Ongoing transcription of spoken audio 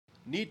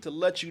need to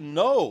let you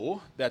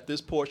know that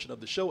this portion of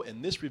the show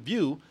and this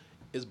review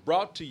is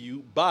brought to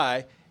you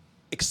by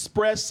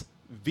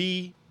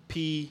ExpressVPN.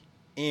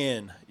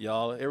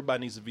 Y'all,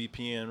 everybody needs a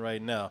VPN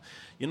right now.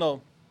 You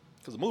know,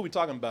 because the movie we're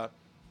talking about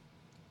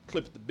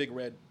clipped the big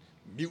red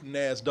mutant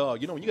ass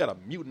dog. You know, when you got a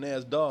mutant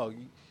ass dog,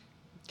 you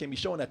can't be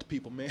showing that to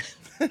people, man.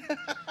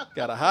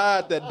 Gotta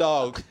hide that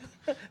dog.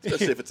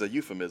 Especially if it's a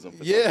euphemism.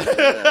 For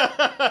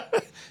Yeah.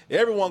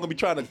 Everyone gonna be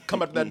trying to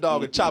come after that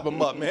dog and chop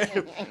him up,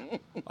 man.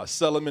 Or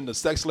sell him into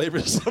sex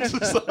slavery or something.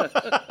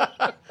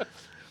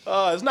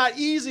 It's not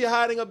easy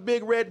hiding a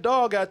big red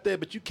dog out there,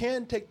 but you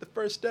can take the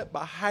first step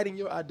by hiding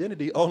your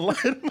identity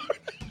online.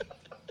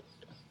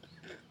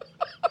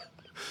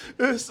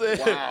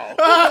 Wow.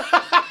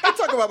 I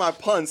talk about my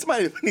puns.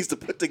 Somebody needs to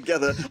put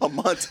together a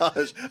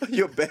montage of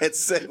your bad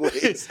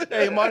segues.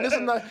 Hey,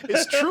 Martin,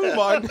 it's true,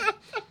 Martin.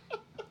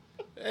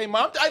 Hey,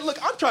 Mom,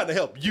 I'm trying to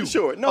help you.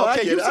 Sure. No, okay, I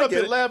get you it. I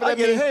get it. laughing I at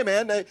get me. it. Hey,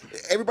 man,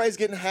 everybody's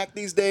getting hacked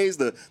these days.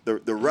 The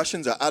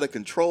Russians are out of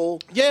control.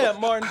 Yeah,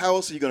 Martin. How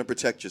else are you going to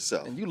protect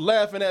yourself? And you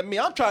laughing at me.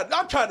 I'm trying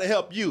to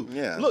help you.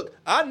 Yeah. Look,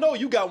 I know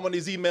you got one of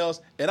these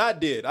emails, and I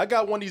did. I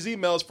got one of these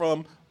emails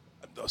from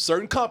a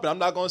certain company. I'm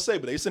not going to say,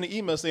 but they sent an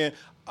email saying,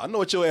 I know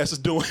what your ass is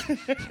doing.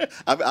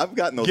 I've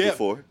gotten those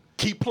before.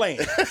 Keep playing.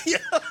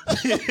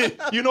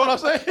 You know what I'm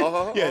saying?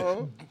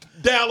 Yeah.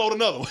 Download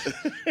another one.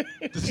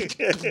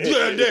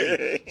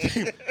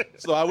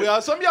 So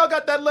some of y'all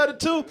got that letter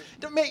too.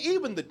 Man,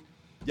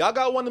 y'all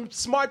got one of them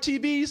smart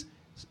TVs.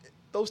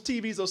 Those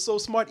TVs are so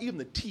smart. Even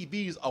the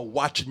TVs are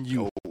watching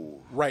you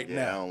right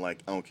now. I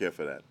don't care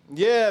for that.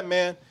 Yeah,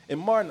 man. And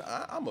Martin,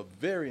 I'm a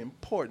very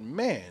important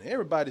man.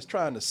 Everybody's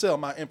trying to sell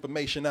my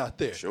information out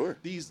there. Sure.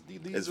 These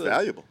it's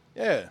valuable.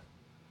 Yeah.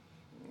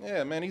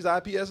 Yeah, man. These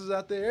IPSs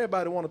out there,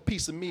 everybody want a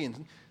piece of me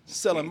and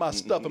selling my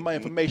stuff and my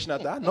information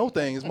out there. I know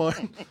things,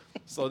 Martin.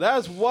 So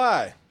that's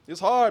why.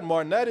 It's hard,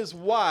 Martin. That is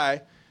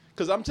why.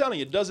 Because I'm telling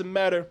you, it doesn't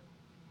matter.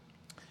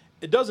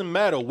 It doesn't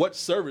matter what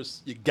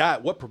service you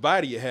got, what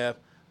provider you have.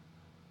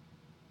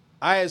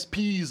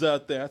 ISPs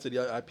out there, I said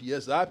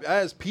IPS,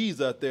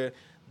 ISPs out there,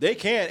 they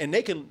can, and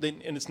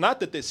it's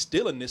not that they're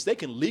stealing this, they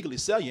can legally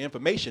sell your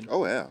information.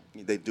 Oh, yeah.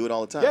 They do it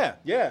all the time.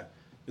 Yeah.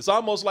 It's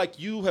almost like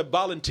you have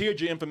volunteered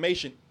your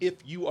information if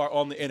you are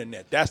on the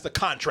internet. That's the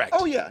contract.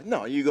 Oh, yeah.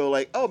 No, you go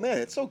like, oh, man,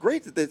 it's so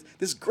great that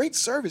this great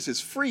service is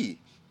free.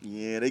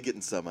 Yeah, they're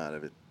getting some out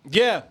of it.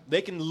 Yeah,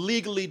 they can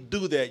legally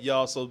do that,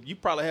 y'all. So you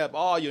probably have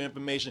all your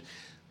information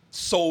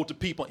sold to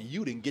people, and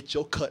you didn't get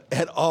your cut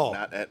at all.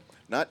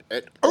 Not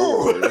at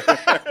all.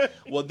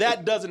 Well,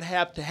 that doesn't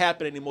have to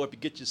happen anymore if you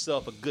get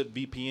yourself a good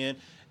VPN.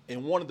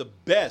 And one of the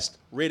best,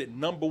 rated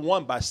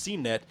 #1 by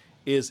CNET,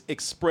 is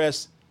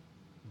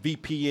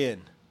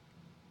ExpressVPN.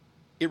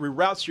 It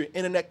reroutes your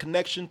internet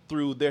connection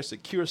through their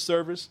secure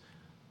servers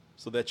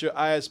so that your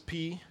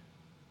ISP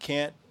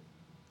can't,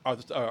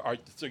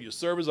 so your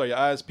servers or your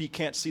ISP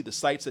can't see the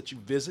sites that you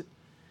visit.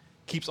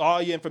 Keeps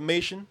all your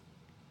information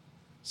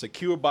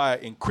secure by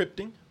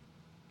encrypting.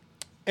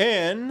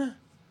 And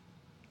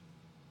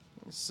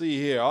let's see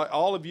here,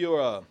 all of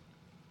your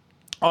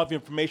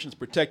information is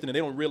protected, and they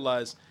don't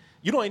realize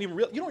you don't even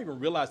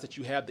realize that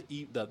you have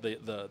your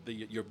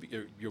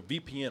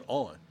VPN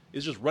on.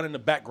 It's just running in the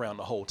background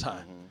the whole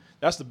time. Mm-hmm.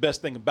 That's the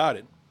best thing about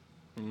it.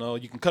 You know,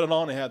 you can cut it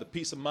on and have the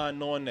peace of mind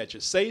knowing that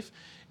you're safe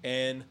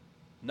and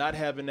not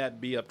having that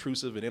be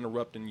obtrusive and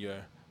interrupting your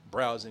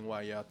browsing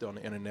while you're out there on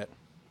the internet.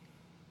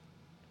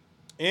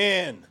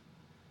 And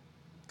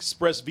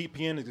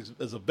ExpressVPN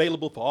is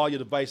available for all your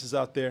devices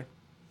out there,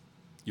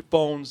 your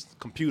phones,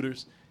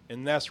 computers,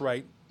 and that's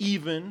right,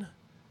 even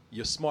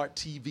your smart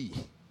TV.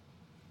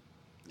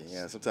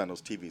 Yeah, sometimes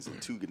those TVs are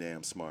too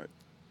damn smart.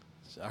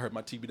 I heard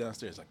my TV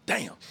downstairs like,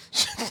 damn.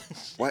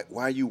 Why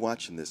are you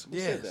watching this? Who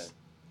said that?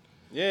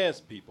 Yes,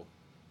 people.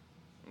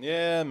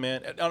 Yeah,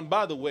 man. And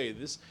by the way,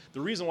 the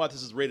reason why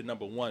this is rated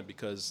 #1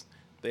 because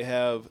they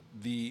have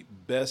the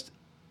best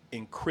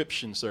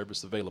encryption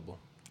service available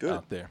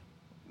out there.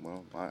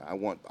 Well, I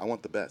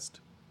want the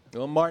best.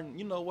 Well, Martin,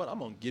 you know what? I'm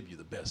gonna give you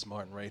the best,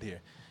 Martin, right here,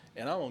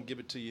 and I'm gonna give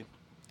it to you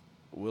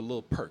with a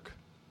little perk.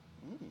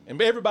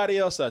 And everybody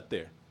else out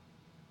there,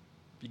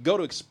 if you go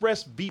to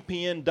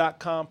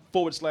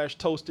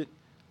expressvpn.com/toasted,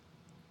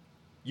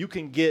 you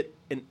can get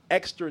an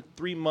extra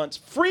 3 months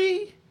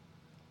free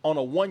on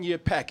a 1-year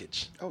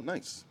package. Oh,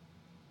 nice.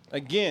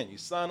 Again, you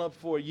sign up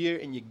for a year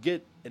and you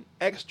get an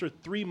extra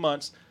 3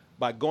 months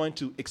by going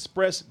to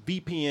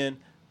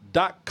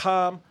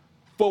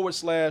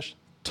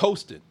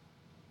expressvpn.com/toasted.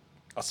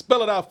 I'll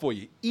spell it out for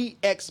you.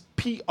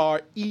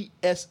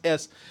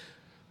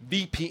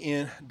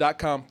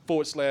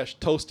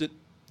 expressvpn.com/toasted.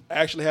 I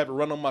actually have it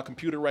run on my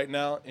computer right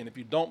now, and if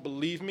you don't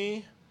believe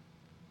me,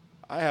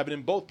 I have it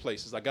in both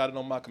places. I got it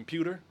on my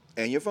computer.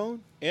 And your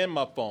phone? And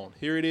my phone.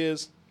 Here it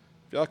is.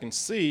 If y'all can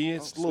see,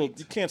 it's a little,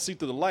 you can't see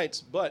through the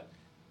lights, but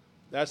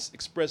that's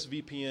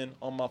ExpressVPN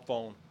on my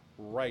phone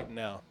right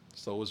now.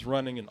 So it's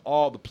running in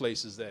all the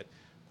places that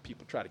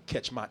people try to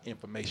catch my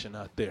information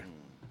out there.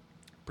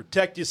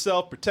 Protect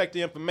yourself, protect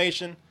the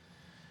information,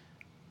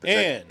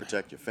 and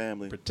protect your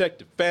family. Protect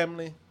your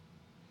family.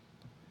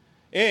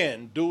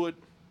 and do it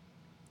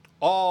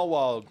all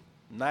while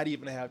not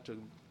even have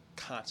to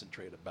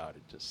concentrate about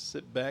it. Just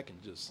sit back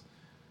and just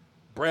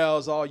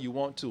browse all you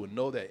want to and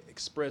know that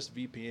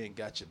ExpressVPN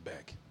got your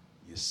back.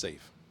 You're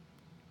safe.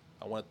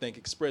 I want to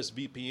thank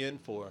ExpressVPN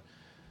for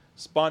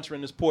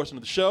sponsoring this portion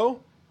of the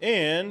show.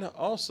 And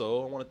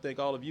also, I want to thank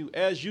all of you,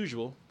 as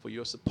usual, for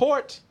your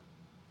support.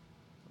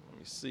 Let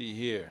me see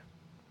here.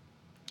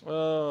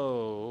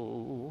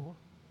 Oh,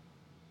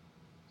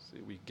 let's see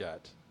what we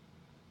got.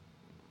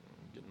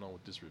 Getting on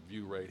with this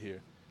review right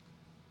here.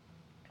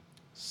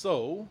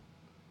 So,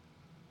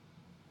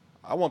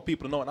 I want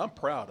people to know, and I'm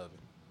proud of it.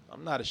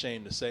 I'm not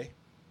ashamed to say.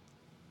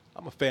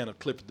 I'm a fan of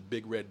Clifford the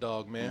Big Red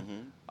Dog, man.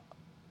 Mm-hmm.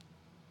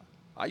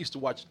 I used to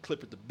watch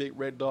Clifford the Big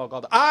Red Dog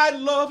all the I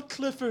love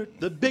Clifford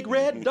the Big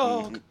Red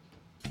Dog.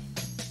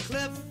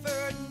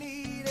 Clifford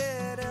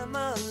needed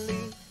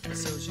Emily,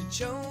 so she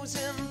chose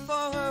him for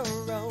her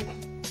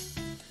own.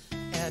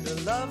 And her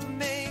love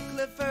made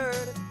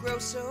Clifford grow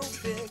so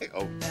big.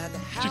 Oh. That the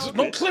She house said,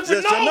 no,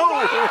 Clifford,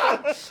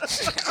 no!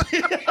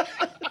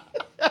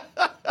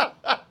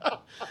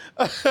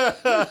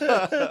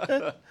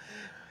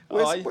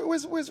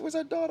 Where's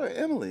our daughter,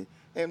 Emily?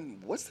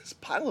 And what's this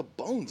pile of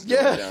bones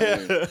doing down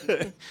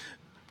here?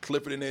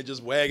 Clifford in there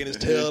just wagging his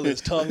tail and his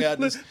tongue out,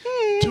 and his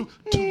two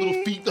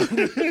little feet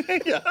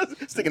Yeah,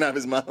 sticking out of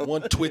his mouth.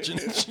 one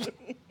twitching.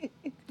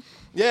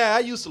 Yeah, I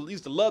used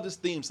to love this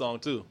theme song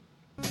too.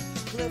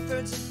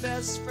 Clifford's the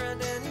best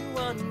friend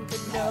anyone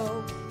could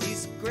know.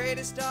 He's the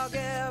greatest dog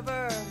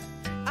ever.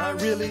 I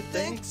really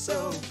think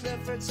so.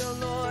 Clifford's so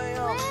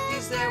loyal.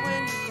 He's there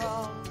when you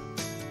call.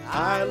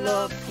 I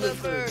love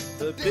Clifford,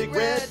 the Big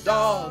Red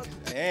Dog.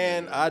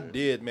 And I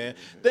did, man.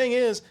 Thing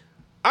is,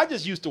 I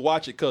just used to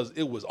watch it because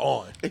it was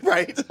on.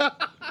 Right.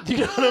 You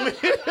know what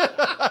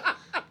I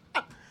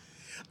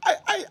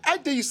mean? I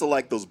did used to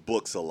like those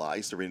books a lot. I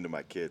used to read them to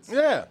my kids.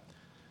 Yeah.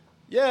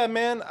 Yeah,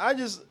 man.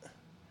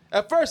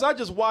 At first, I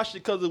just watched it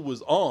because it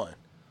was on.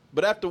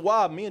 But after a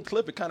while, me and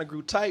Clifford kind of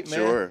grew tight, man.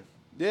 Sure.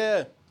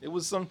 Yeah. It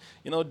was some,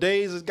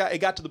 days it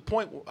got to the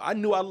point where I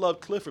knew I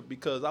loved Clifford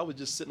because I was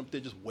just sitting up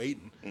there just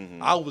waiting.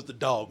 Mm-hmm. I was the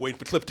dog waiting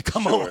for Clifford to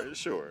come on.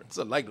 Sure.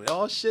 So like,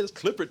 oh shit, it's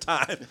Clifford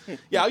time.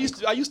 Yeah, I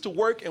used to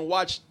work and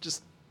watch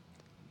just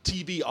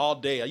TV all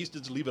day. I used to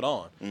just leave it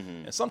on.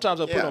 Mm-hmm. And sometimes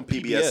I put it on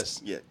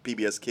PBS. Yeah,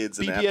 PBS Kids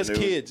in the PBS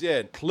afternoon. Kids, yeah.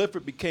 And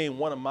Clifford became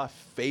one of my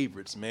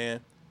favorites, man.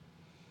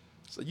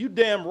 So you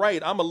damn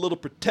right, I'm a little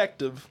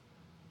protective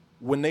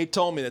when they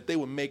told me that they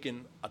were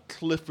making a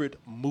Clifford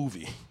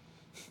movie.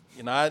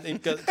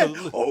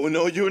 Oh,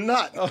 no, you're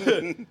not.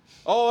 I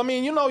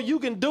mean, you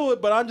can do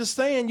it, but I'm just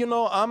saying, I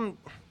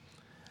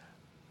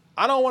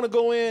don't want to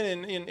go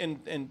in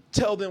and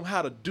tell them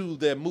how to do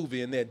their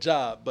movie and their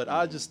job, but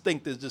I just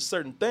think there's just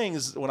certain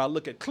things when I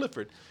look at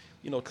Clifford,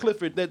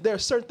 Clifford, there are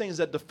certain things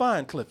that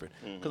define Clifford.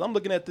 Because I'm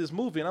looking at this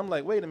movie and I'm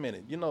like, wait a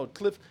minute,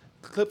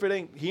 Clifford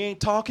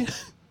ain't talking.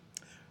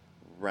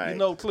 Right.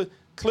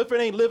 Clifford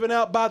ain't living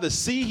out by the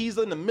sea. He's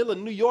in the middle of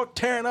New York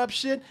tearing up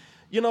shit.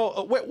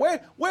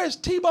 Where's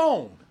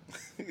T-Bone?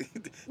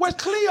 Where's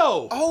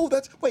Cleo? Oh,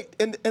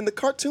 and the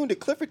cartoon,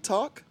 did Clifford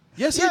talk?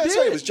 Yes, he did. did.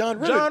 Right. It was John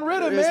Ritter. John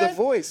Ritter, man. It was the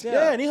voice, yeah.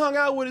 Yeah, and he hung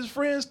out with his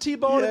friends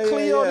T-Bone and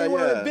Cleo. They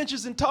went on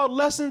adventures and taught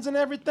lessons and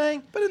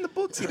everything. But in the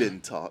books, he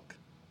didn't talk.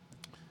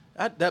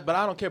 But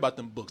I don't care about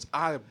them books.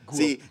 I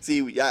grew up.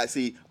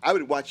 See, I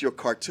would watch your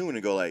cartoon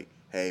and go like,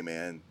 hey,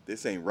 man,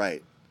 this ain't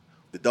right.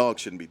 The dog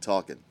shouldn't be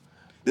talking.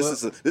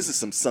 This is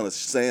some Son of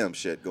Sam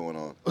shit going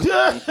on.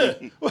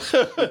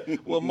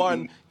 Well,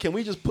 Martin, can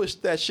we just push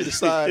that shit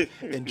aside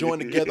and join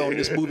together on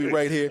this movie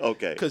right here?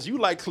 Okay. Because you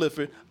like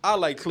Clifford, I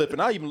like Clifford.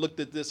 I even looked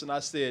at this and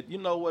I said, you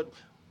know what?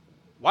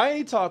 Why ain't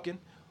he talking?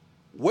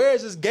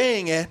 Where's his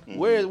gang at?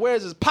 Mm-hmm.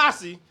 Where's his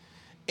posse?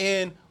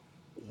 And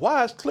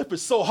why is Clifford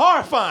so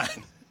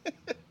horrifying?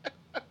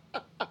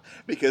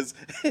 Because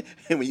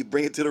when you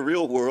bring it to the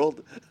real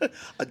world,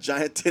 a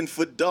giant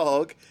 10-foot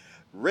dog,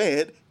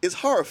 Red, is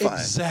horrifying.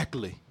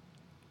 Exactly.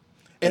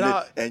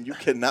 And you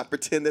cannot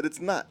pretend that it's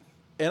not.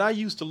 And I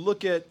used to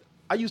look at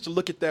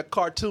that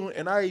cartoon,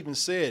 and I even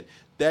said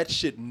that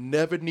shit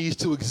never needs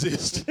to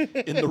exist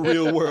in the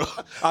real world.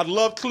 I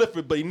love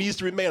Clifford, but he needs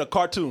to remain a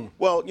cartoon.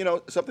 Well,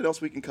 something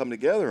else we can come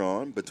together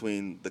on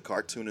between the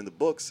cartoon and the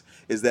books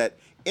is that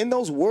in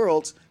those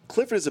worlds,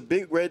 Clifford is a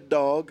big red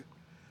dog,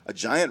 a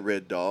giant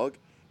red dog,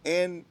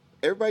 and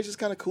everybody's just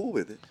kind of cool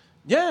with it.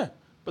 Yeah.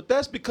 But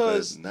that's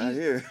because not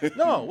here.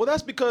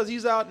 That's because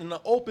he's out in the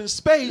open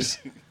space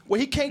where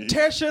he can't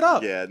tear shit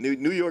up. Yeah,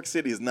 New York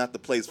City is not the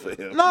place for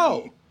him.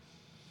 No.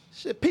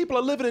 Shit, people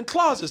are living in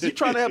closets. You're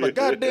trying to have a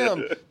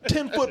goddamn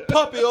 10-foot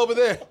puppy over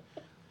there.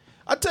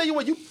 I tell you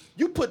what,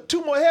 you put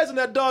 2 more heads in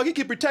that dog, he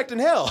keep protecting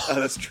hell. Oh,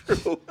 that's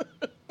true.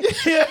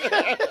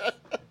 Yeah.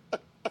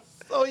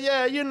 So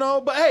yeah,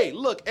 but hey,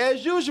 look,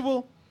 as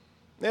usual,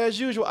 I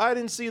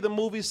didn't see the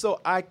movie,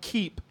 so I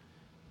keep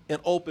an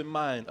open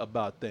mind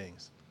about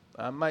things.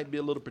 I might be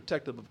a little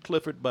protective of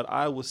Clifford, but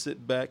I will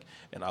sit back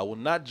and I will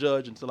not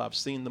judge until I've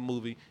seen the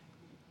movie.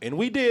 And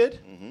we did.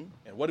 Mm-hmm.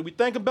 And what did we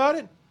think about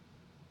it?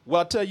 Well,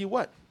 I'll tell you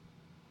what.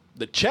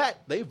 the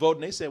chat, they voted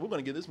and they said, we're going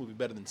to give this movie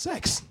better than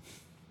sex.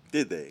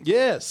 Did they?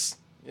 Yes.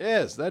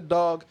 Yes, that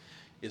dog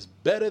is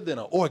better than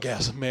an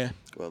orgasm, man.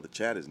 Well, the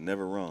chat is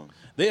never wrong.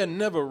 They are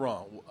never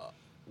wrong.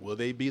 Will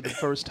they be the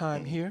first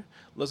time here?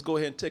 Let's go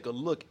ahead and take a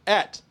look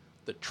at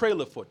the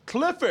trailer for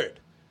Clifford,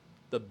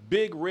 the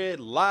big red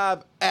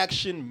live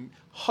action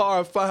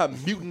horrifying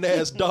mutant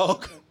ass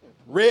dog,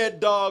 red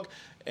dog,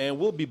 and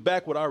we'll be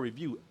back with our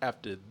review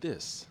after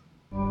this.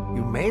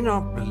 You may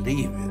not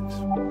believe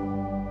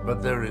it,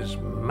 but there is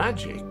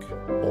magic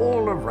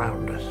all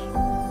around us.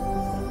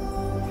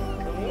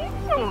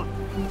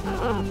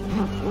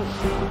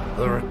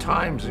 There are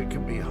times it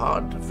can be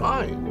hard to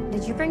find,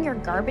 Did you bring your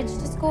garbage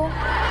to school?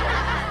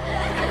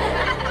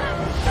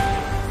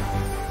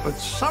 but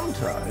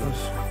sometimes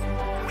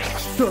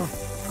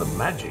the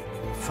magic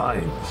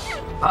finds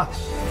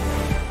us.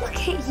 Look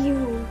at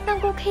you.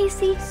 Uncle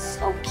Casey,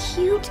 so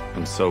cute.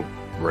 I'm so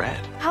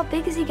rad. How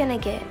big is he gonna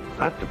get?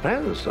 That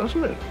depends,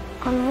 doesn't it?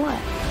 On what?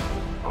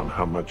 On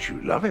how much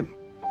you love him.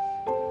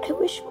 I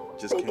wish we were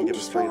Just big can't give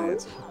and a straight strong,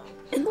 answer.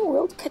 and the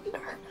world couldn't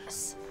hurt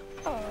us.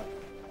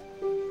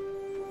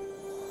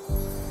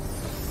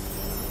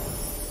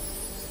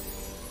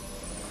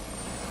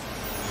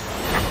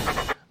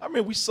 I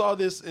mean, we saw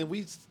this and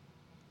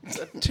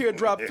a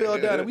teardrop fell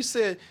down and we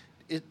said,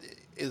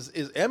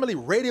 is Emily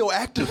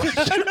radioactive?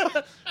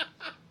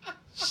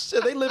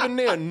 Shit, they live in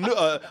there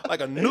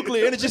like a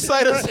nuclear energy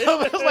site or something.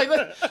 I was like,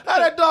 how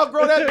that dog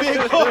grow that big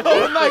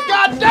overnight?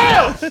 God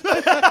damn!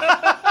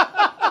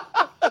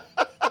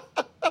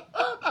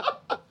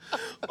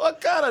 What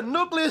kind of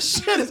nuclear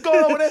shit is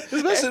going on with that?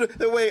 Especially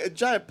the way a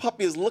giant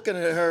puppy is looking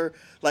at her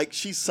like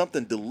she's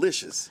something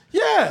delicious.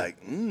 Yeah. Like,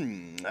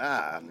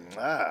 ah.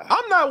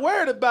 I'm not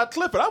worried about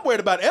Clifford. I'm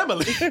worried about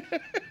Emily.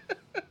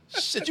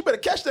 Shit, you better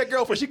catch that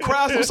girl before she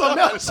cries for something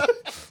else.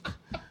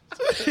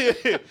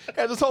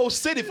 Has this whole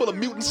city full of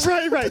mutants.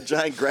 Right.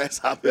 Giant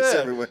grasshoppers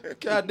everywhere.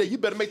 God damn, you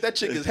better make that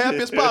chick as happy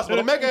as possible.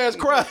 Don't make her ass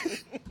cry.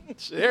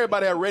 Shit,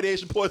 everybody have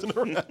radiation poisoning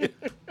around here.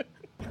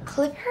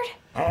 Clifford?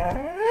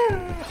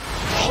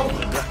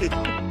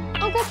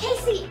 Uncle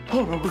Casey,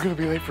 Oh no, we're gonna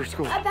be late for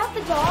school. about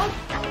the dog.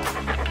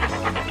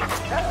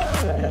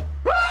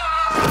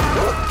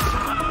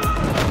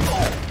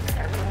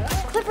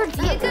 Clifford,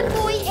 be a good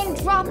boy and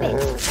drop it.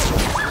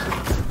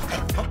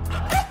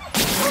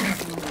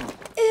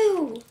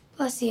 Ew.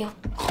 Bless you.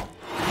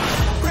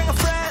 Bring a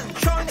friend,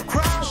 join the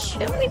crowd.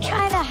 Shouldn't we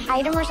try to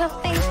hide him or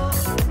something?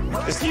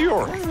 It's New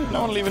York.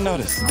 No one will even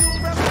notice.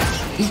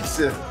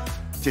 Pizza.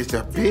 Just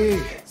a big.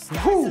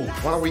 Whew.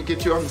 Why don't we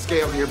get you on the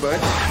scale here, bud?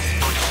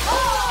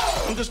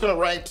 I'm just gonna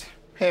write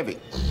heavy.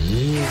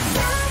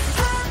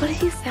 What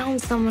if you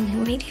found someone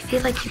who made you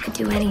feel like you could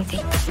do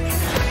anything?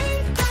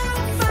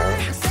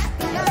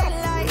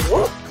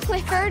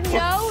 Clifford,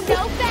 no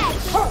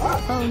fetch.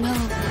 Oh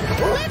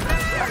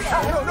no.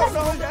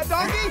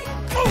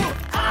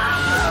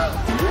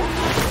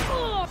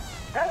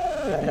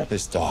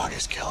 This dog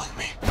is killing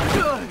me.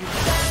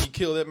 You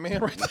kill that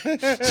man right there.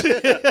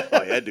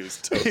 Oh, yeah, that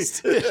dude's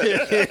toast.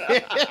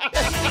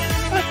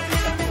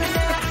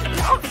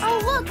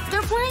 Oh look,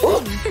 they're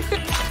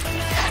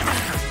playing.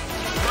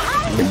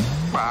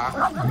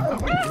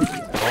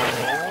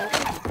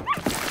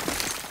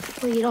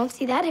 Well, you don't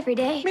see that every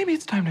day. Maybe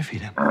it's time to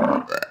feed him.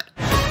 Well,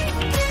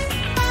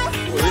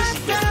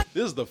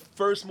 this is the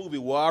first movie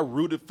where I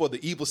rooted for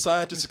the evil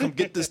scientist to come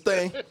get this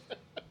thing.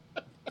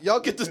 Y'all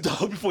get this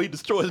dog before he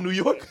destroys New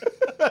York.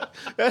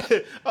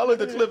 I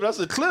looked at Clifford. I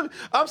said, Clifford,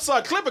 I'm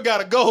sorry, Clifford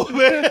gotta go,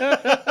 man.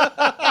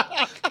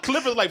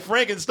 Clifford's like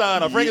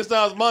Frankenstein or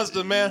Frankenstein's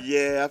monster, man.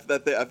 Yeah,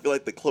 I feel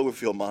like the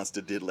Cloverfield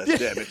monster did less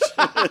damage.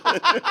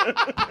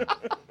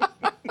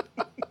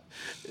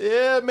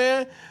 Yeah,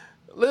 man.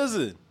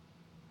 Listen,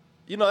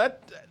 you know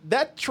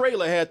that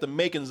trailer had the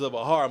makings of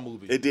a horror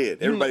movie. It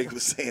did. Everybody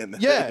was saying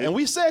that. Yeah, and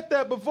we said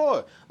that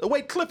before. The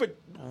way Clifford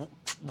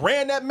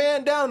ran that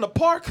man down in the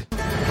park.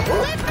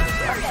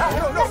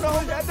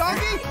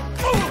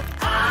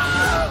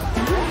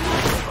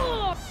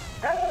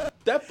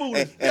 That fool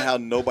is And how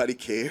nobody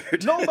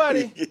cared.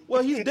 nobody.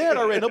 Well, he's dead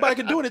already. Nobody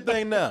can do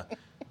anything now.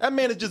 That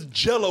man is just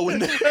jello in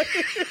there.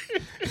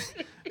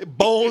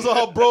 Bones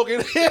all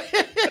broken.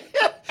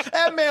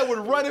 That man was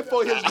running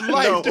for his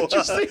life. Did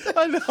you see that?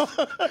 I know.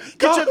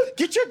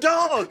 Get your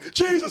dog.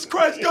 Jesus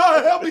Christ,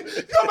 God help me.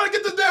 Somebody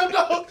get this damn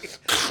dog.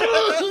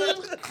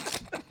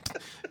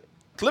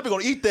 Clifford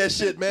gonna eat that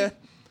shit, man.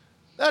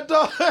 That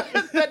dog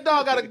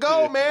gotta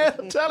go, man.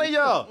 I'm telling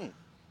y'all.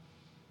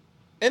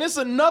 And it's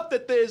enough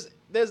that there's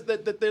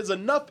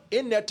enough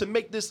in there to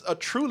make this a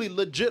truly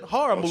legit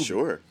horror movie.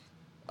 Sure.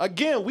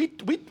 Again, we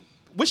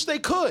wish they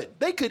could.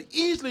 They could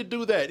easily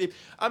do that.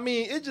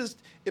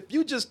 If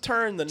you just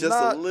turn the Just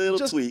a little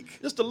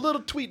tweak. just a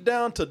little tweak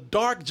down to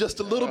dark, just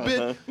a little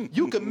bit,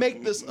 you could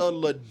make this a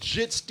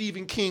legit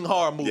Stephen King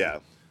horror movie. Yeah.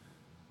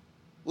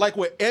 Like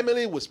where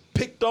Emily was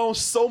picked on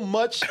so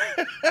much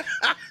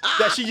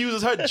that she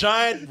uses her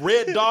giant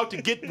red dog to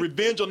get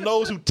revenge on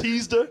those who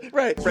teased her.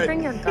 Right. Did you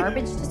bring your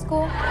garbage to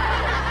school?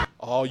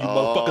 All you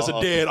motherfuckers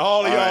are dead.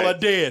 All of All y'all right. are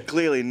dead.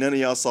 Clearly, none of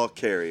y'all saw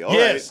Carrie. All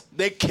Yes, right.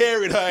 they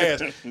carried her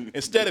ass.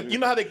 Instead of, you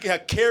know how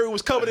Carrie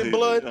was covered in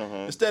blood?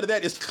 Instead of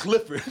that, it's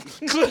Clifford.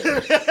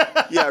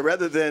 Yeah,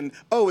 rather than,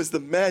 oh, it's the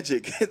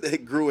magic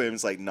that grew him.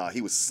 It's like, nah,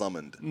 he was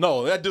summoned.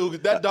 No, that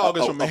dog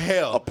is from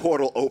hell. A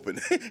portal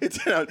opened. It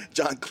turned out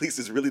John Cleese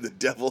is really the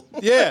devil.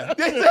 Yeah,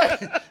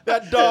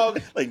 that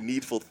dog. Like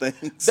Needful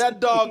Things.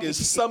 That dog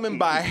is summoned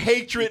by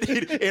hatred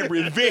and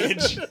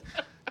revenge.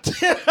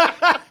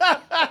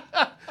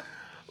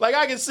 Like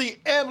I can see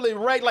Emily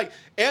like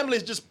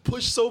Emily's just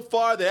pushed so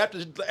far that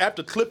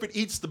after Clifford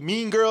eats the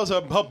mean girls, her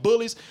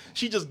bullies,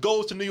 she just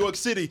goes to New York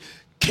City.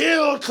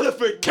 Kill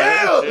Clifford,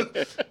 kill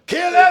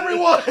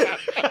everyone.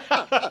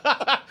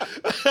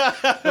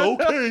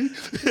 Okay.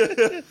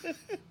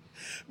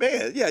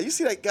 Man, yeah, you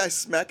see that guy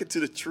smack into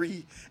the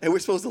tree, and we're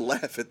supposed to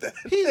laugh at that.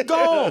 He's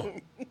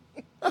gone.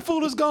 That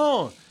fool is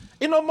gone.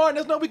 You know, Martin,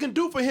 there's nothing we can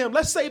do for him.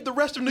 Let's save the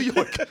rest of New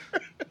York.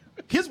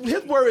 His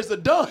worries are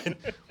done.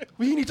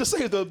 We need to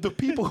save the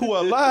people who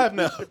are alive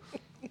now.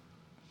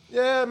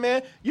 Yeah,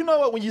 man. You know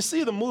what? When you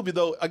see the movie,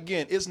 though,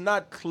 again, it's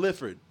not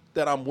Clifford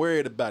that I'm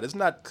worried about. It's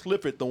not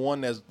Clifford the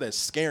one that's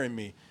scaring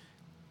me.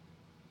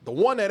 The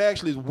one that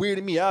actually is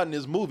weirding me out in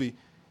this movie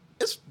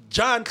is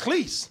John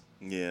Cleese.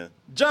 Yeah.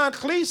 John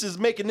Cleese is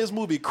making this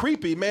movie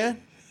creepy,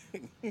 man.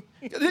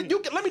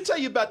 Let me tell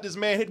you about this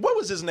man. What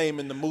was his name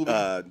in the movie?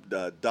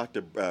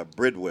 Dr.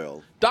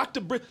 Bridwell.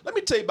 Let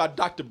me tell you about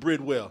Dr.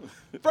 Bridwell.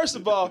 First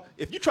of all,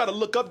 if you try to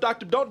look up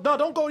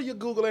don't go to your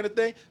Google or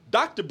anything.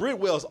 Dr.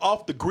 Bridwell's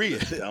off the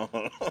grid.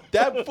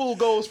 That fool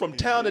goes from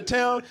town to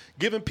town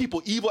giving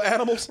people evil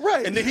animals,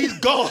 Right. and then he's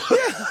gone.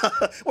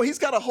 Well, he's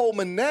got a whole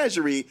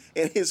menagerie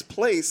in his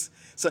place,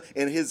 so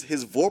in his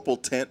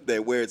Vorpal tent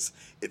where it's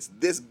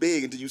this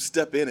big until you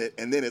step in it,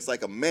 and then it's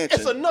like a mansion.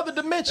 It's another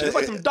dimension. It's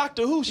like some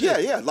Doctor Who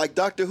shit. Yeah, like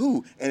Doctor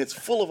Who, and it's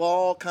full of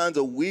all kinds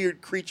of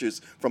weird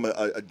creatures from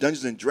a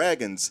Dungeons and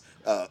Dragons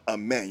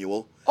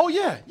manual. Oh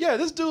yeah.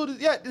 This dude,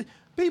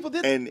 people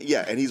did. And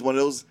he's one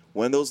of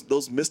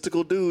those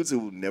mystical dudes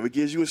who never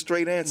gives you a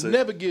straight answer.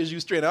 Never gives you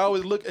straight. I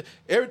always look.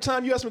 Every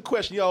time you ask him a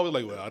question, you always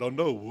like, well, I don't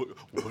know.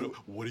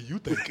 What do you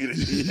think?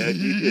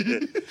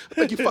 I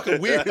think you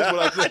fucking weird is what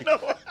I think.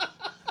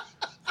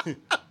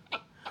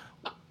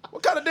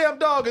 What kind of damn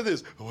dog is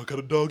this? What kind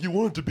of dog you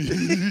want it to be?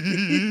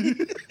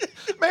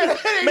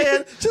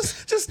 Man,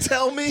 just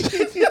tell me.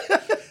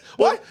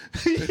 What?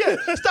 Yeah,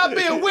 stop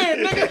being weird,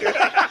 nigga.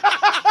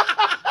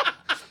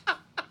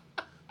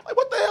 Like,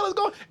 what the hell is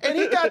going? And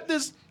he got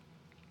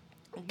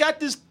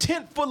this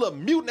tent full of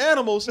mutant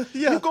animals.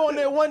 Yeah. You go in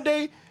there one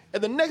day,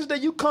 and the next day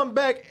you come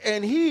back,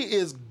 and he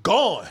is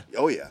gone.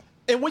 Oh yeah.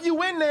 And when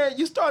you in there,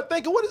 you start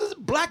thinking, what is this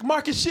black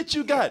market shit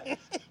you got?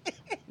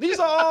 These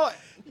are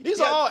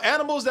all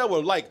animals that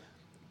were like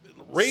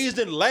raised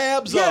in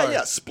labs or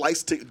Gene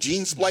spliced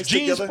genes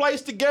together.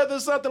 spliced together or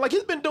something. Like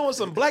he's been doing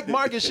some black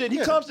market shit. He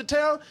comes to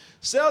town,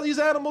 sells these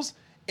animals,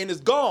 and it's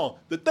gone.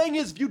 The thing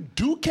is, if you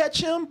do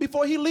catch him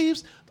before he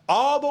leaves,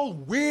 all those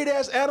weird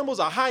ass animals,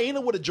 a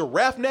hyena with a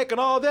giraffe neck and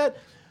all that,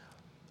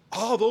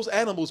 all those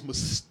animals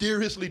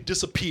mysteriously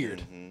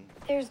disappeared.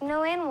 There's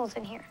no animals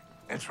in here.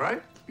 That's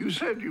right. You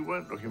said you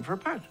weren't looking for a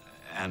pet.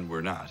 And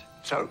we're not.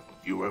 So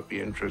you won't be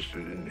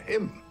interested in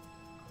him.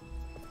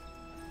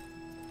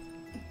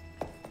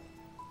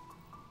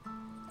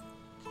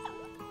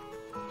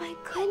 My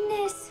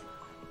goodness.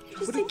 You're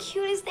just the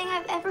cutest thing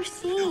I've ever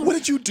seen. What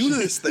did you do to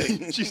this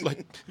thing? She's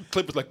like,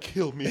 Clipper's like,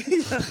 kill me.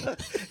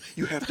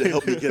 You have to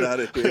help me get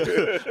out of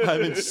here.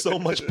 I'm in so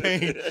much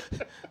pain.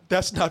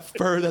 That's not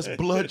fur, that's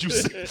blood, you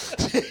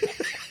see.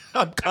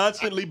 I'm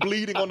constantly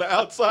bleeding on the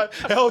outside.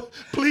 Help,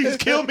 please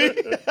kill me.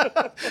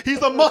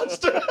 He's a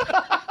monster.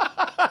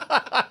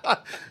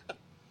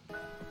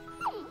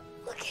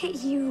 Look at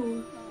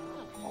you.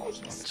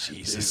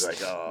 Jesus. He's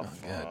like, oh,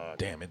 God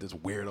damn it, this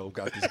weirdo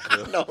got this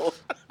girl. no.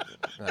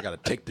 I gotta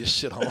take this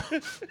shit home.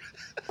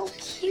 So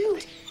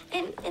cute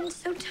and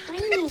so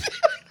tiny.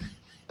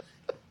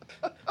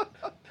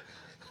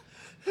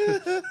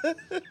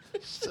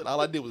 Shit, all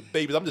I did was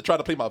babies. I'm just trying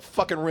to pay my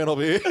fucking rent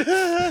over here.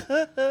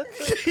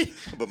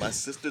 But my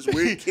sister's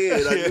weird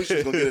kid. I knew she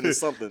was gonna get into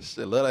something.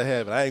 Shit, let her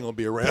have it. I ain't gonna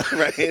be around.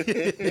 Right?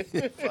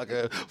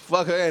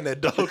 Fuck her and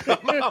that dog.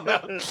 I'm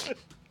out.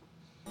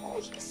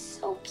 He's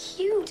so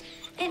cute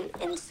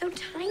and so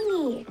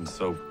tiny. And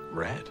so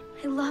red.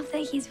 I love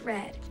that he's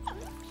red.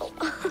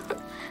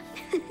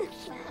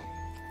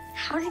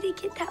 How did he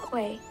get that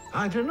way?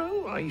 I don't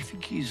know. I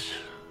think he's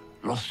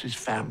lost his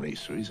family,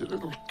 so he's a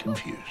little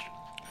confused.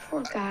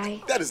 Poor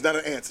guy. That is not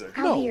an answer.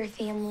 I'll be your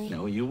family.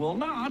 No, you will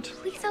not.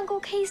 Please, Uncle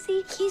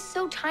Casey. He's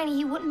so tiny,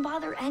 he wouldn't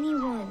bother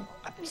anyone.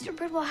 Mr.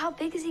 Bridwell, how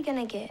big is he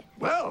gonna get?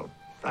 Well,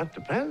 that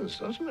depends,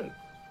 doesn't it?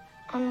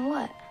 On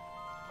what?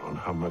 On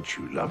how much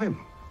you love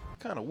him.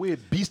 Kind of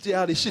weird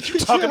bestiality shit you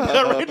talking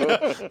about right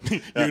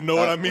now. You know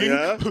what I mean?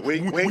 Yeah.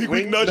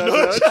 Wink, nudge,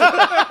 nudge.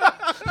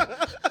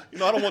 You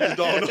know, I don't want this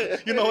dog. No.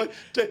 You know what?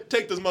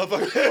 Take this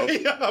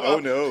motherfucker. Oh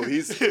no,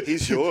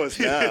 he's yours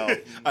now.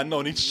 I know,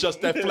 and he shuts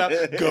that flap.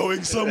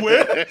 Going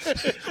somewhere?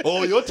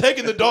 Oh, you're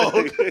taking the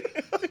dog.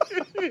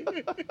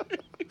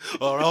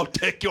 Or I'll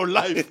take your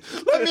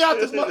life. Let me out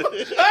this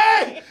motherfucker.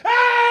 Hey!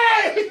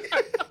 Hey!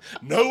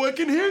 No one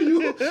can hear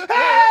you.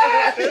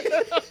 Hey!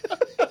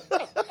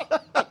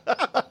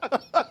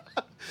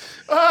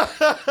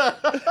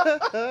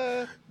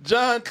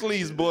 John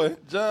Cleese, boy.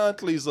 John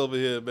Cleese over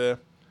here, man.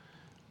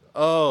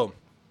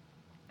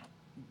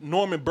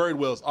 Norman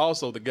Birdwell's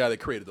also the guy that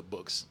created the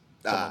books.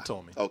 Someone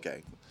told me.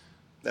 Okay.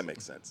 That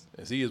makes sense.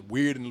 As he is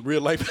weird in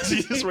real life as he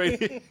is right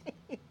here.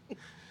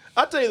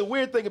 I tell you, the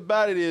weird thing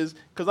about it is,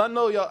 because I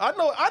know y'all,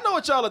 I know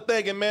what y'all are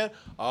thinking, man.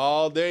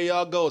 Oh, there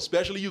y'all go.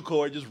 Especially you,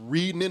 Corey, just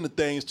reading into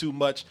things too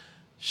much.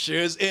 Sure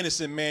is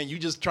innocent, man. You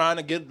just trying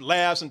to get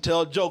laughs and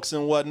tell jokes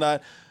and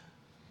whatnot.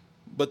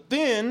 But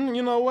then,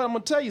 you know what? I'm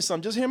gonna tell you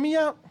something. Just hear me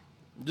out.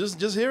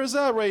 Just hear us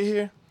out right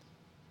here.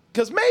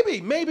 Because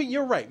maybe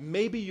you're right.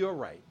 Maybe you're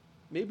right.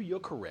 Maybe you're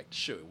correct.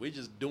 Sure, we're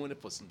just doing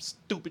it for some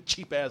stupid,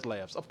 cheap-ass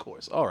laughs. Of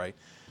course. All right.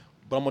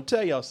 But I'm going to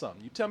tell y'all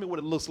something. You tell me what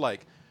it looks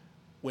like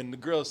when the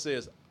girl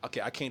says, okay,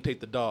 I can't take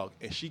the dog.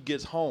 And she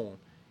gets home,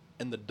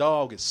 and the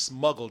dog is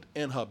smuggled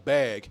in her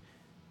bag.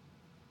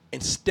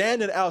 And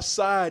standing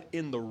outside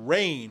in the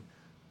rain,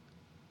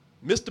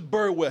 Mr.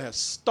 Birdwell has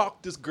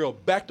stalked this girl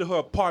back to her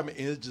apartment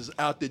and is just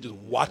out there just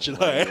watching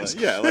her ass.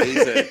 Yeah, like he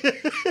said,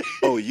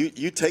 oh,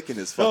 you taking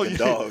this fucking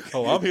dog.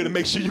 Oh, I'm here to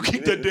make sure you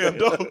keep that damn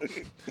dog.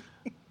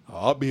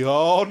 I'll be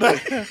all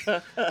night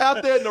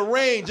out there in the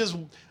rain.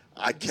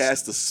 I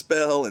cast a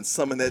spell and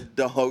summon that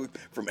dog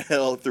from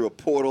hell through a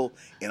portal,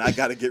 and I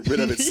got to get rid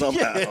of it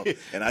somehow. Yeah.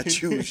 And I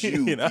choose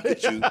you. Out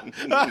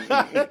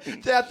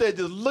there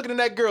just looking in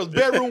that girl's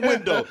bedroom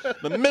window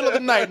in the middle of the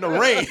night in the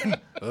rain.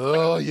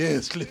 Oh,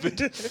 yes, Clifford.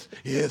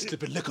 Yes,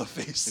 Clifford, lick her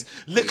face.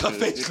 Lick her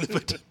face,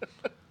 Clifford.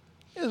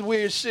 This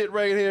weird shit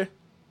right here.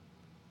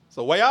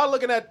 So while y'all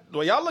looking at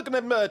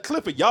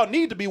Clifford, y'all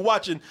need to be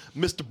watching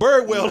Mr.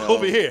 Birdwell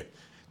over here.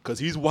 Because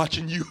he's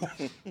watching you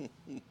the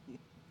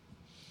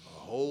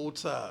whole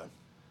time.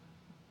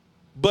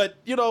 But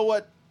you know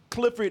what?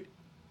 Clifford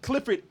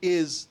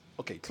is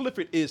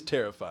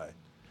terrifying.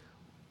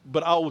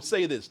 But I will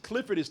say this.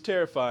 Clifford is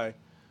terrifying,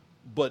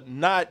 but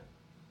not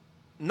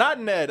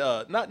in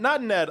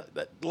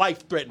that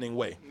life-threatening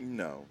way.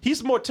 No.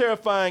 He's more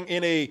terrifying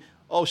in a,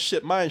 oh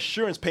shit, my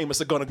insurance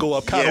payments are going to go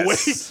up kind of way.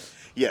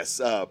 Yes.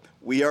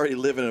 We already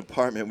live in an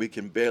apartment we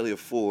can barely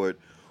afford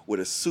with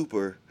a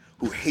super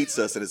who hates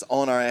us and is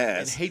on our ass.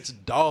 And hates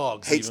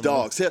dogs. Hates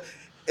dogs.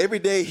 Every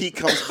day he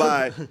comes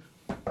by,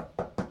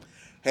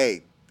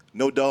 hey,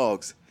 no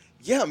dogs.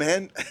 Yeah,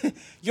 man. You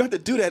don't have to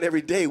do that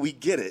every day. We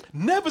get it.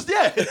 Never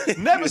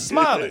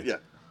smiling. Yeah.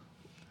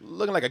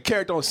 Looking like a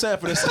character on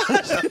Sanford and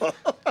Son.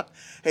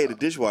 Hey, the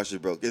dishwasher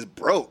broke. It's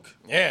broke.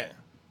 Yeah.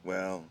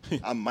 Well,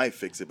 I might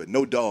fix it, but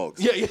no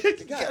dogs. Yeah.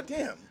 God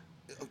damn.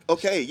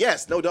 Okay,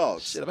 yes, no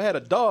dogs. Shit, if I had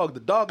a dog, the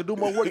dog would do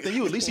more work than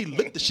you. At least he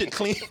licked the shit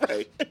clean.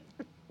 Right.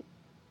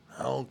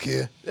 I don't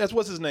care.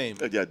 What's his name?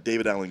 Yeah,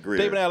 David Alan Grier.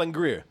 David Alan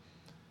Grier.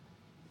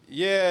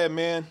 Yeah,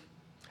 man.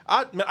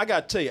 I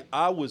gotta tell you,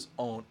 I was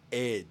on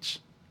edge.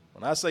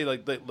 When I say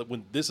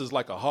when this is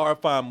like a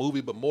horrifying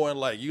movie, but more in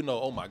like,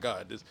 oh my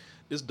God,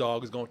 this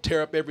dog is gonna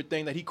tear up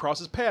everything that he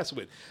crosses paths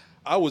with.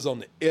 I was on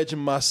the edge of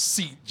my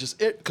seat just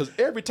because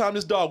every time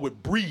this dog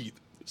would breathe,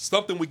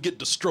 something would get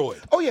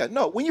destroyed. Oh yeah,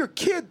 no. When you're a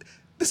kid,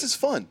 this is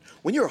fun.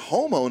 When you're a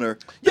homeowner,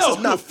 this is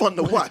not fun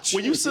to watch.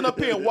 When you sit up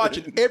here and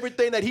watching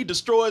everything that he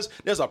destroys,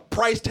 there's a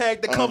price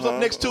tag that comes up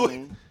next to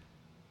it.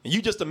 And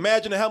you just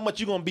imagine how much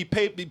you're going to be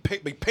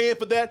paying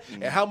for that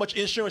and how much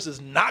insurance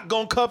is not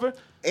going to cover.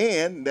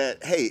 And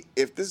that, hey,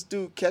 if this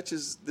dude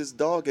catches this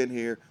dog in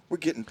here, we're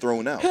getting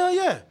thrown out. Hell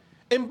yeah.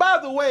 And by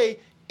the way,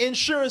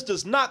 insurance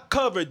does not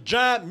cover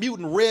giant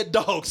mutant red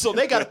dogs, so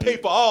they got to pay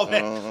for all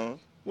that.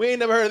 We ain't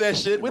never heard of that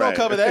shit. We don't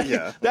cover that.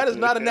 Yeah. That is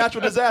not a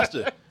natural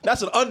disaster.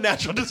 That's an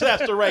unnatural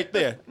disaster right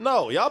there.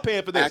 No, y'all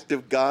paying for this. Act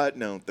of God?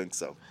 No, I don't think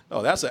so.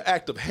 No, that's an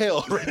act of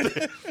hell right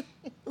there.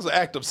 That's an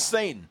act of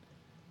Satan.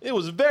 It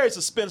was very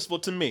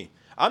suspenseful to me.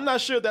 I'm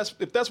not sure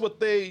if that's what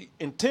they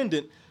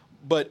intended,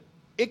 but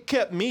it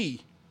kept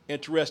me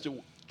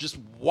interested just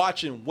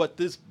watching what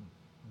this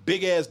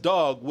big-ass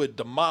dog would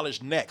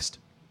demolish next.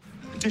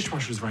 The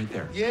dishwasher's right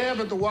there. Yeah,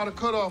 but the water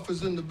cutoff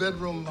is in the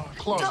bedroom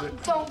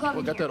closet. Don't come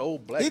Well, got that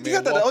old black He man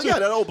got that, walk, too.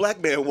 that old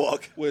black man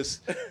walk. Where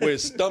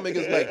his stomach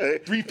is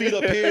like 3 feet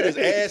up here, and his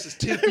ass is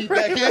 10 feet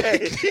back here.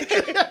 He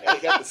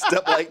got to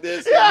step like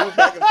this and move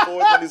back and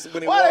forth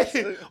when he walks.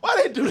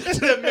 Why they do that to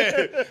that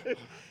man?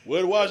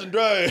 Where to wash and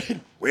dry?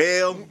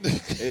 Well,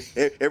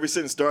 every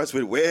sentence starts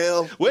with,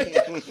 well.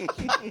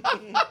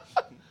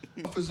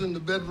 Is in the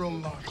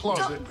bedroom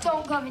closet.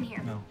 Don't come in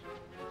here. No.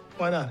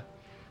 Why not?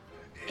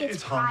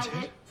 It's haunted.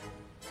 private.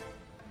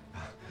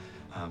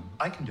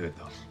 I can do it,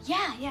 though.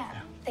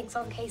 Yeah. Thanks,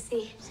 old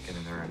Casey. Just get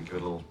in there and give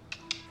it a little...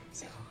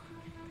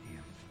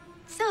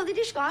 So, the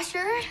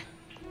dishwasher.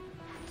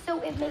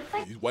 So it makes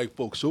like These white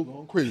folks so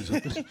going crazy.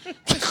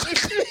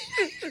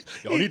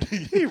 Y'all need to.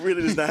 He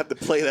really does not have to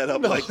play that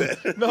up like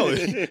that. No,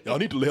 y'all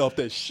need to lay off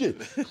that shit.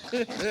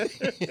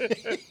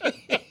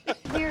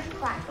 weird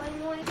crackling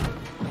noise.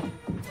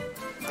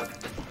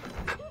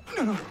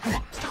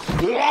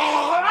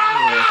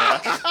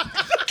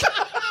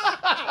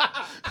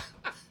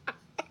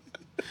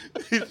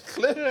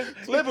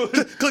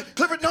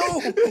 Clifford,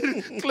 no.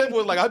 Clifford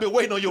was like, I've been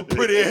waiting on your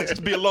pretty ass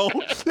to be alone.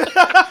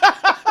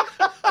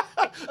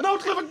 No,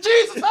 Clifford,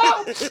 Jesus,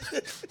 help!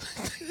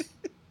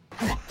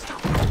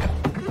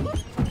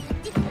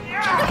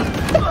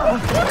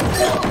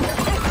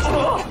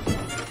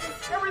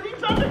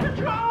 Everything's under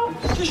control.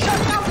 Just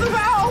shut down the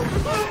valve.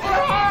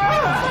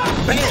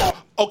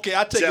 Okay,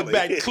 I take it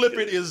back.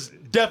 Clifford is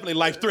definitely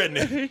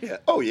life-threatening. Yeah.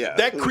 Oh, yeah.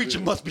 That creature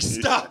must be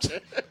stopped.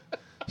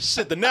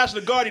 Shit, the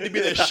National Guard need to be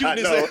there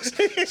shooting his ass.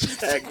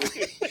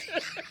 Exactly.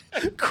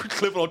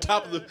 Clifford on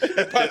top of the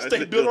Empire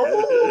State Building.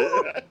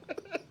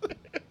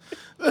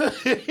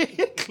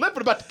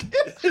 Clifford about to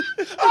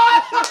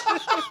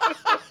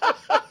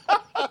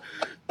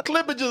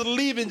Clifford just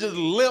leaving just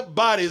limp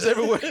bodies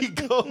everywhere he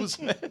goes,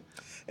 man.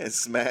 And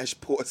smash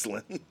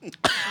porcelain.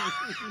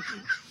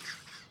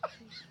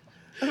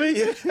 I mean,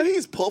 yeah, I think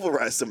he's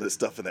pulverized some of the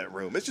stuff in that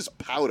room. It's just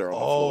powder on the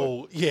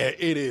floor. Oh, yeah,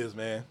 it is,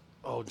 man.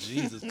 Oh,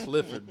 Jesus,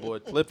 Clifford, boy.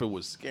 Clifford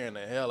was scaring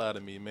the hell out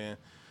of me, man.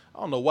 I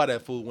don't know why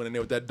that fool went in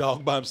there with that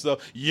dog by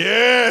himself.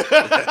 Yeah!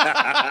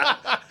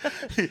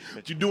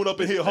 What you doing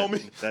up in here,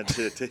 homie?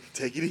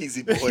 Take it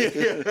easy, boy.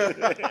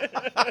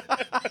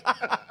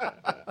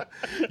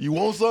 You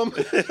want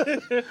something?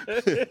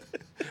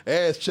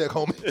 Ass check,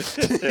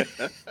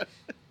 homie.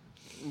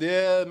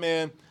 Yeah,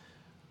 man.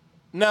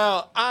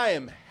 Now, I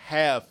am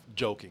half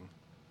joking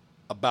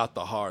about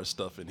the horror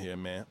stuff in here,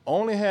 man.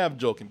 Only half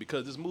joking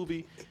because this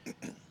movie,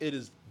 it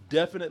is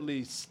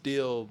definitely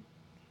still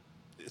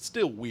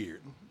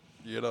weird.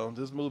 You know,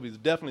 this movie is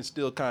definitely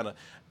still kind of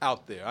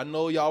out there. I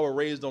know y'all were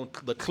raised on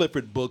the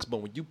Clifford books, but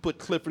when you put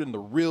Clifford in the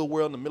real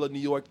world in the middle of New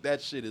York,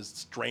 that shit is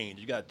strange.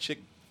 You got a chick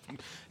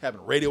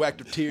having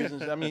radioactive tears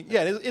and shit. I mean,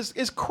 yeah,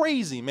 it's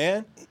crazy,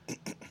 man.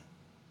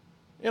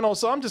 You know,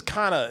 so I'm just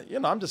kind of, you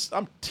know,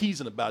 I'm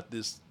teasing about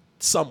this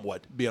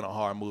somewhat being a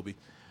horror movie.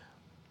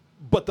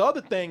 But the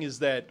other thing is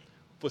that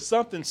for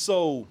something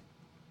so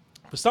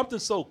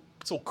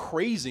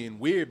crazy and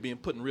weird being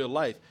put in real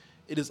life,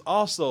 it is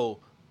also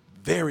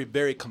very,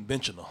 very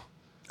conventional.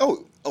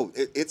 I'd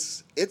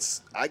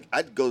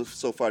go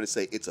so far to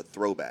say it's a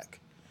throwback.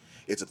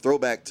 It's a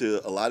throwback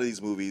to a lot of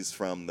these movies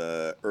from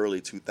the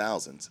early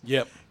 2000s.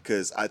 Yep.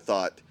 Because I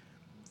thought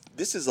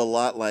this is a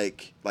lot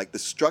like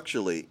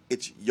structurally,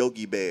 it's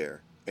Yogi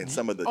Bear and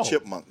some of the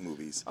Chipmunk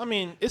movies. I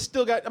mean, it's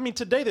still got. I mean,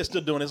 today they're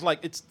still doing it.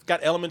 It's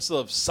got elements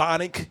of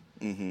Sonic.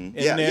 Mm-hmm. In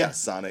there. Yeah,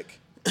 Sonic.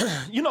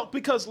 You know,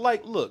 because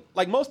like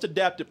most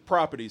adaptive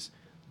properties,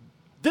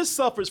 this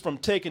suffers from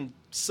taking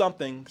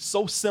something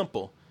so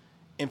simple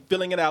and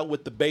filling it out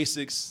with the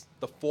basics,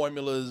 the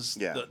formulas,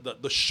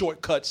 the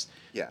shortcuts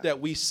that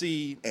we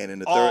see and in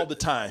the all the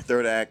time.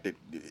 Third act,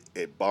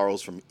 it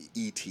borrows from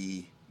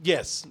E.T.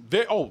 Yes,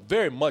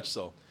 very much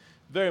so,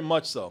 very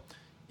much so.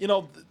 You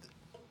know,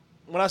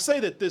 when I say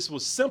that this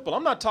was simple,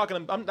 I'm not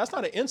talking. That's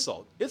not an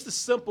insult. It's the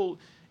simple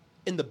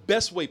in the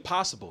best way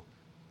possible.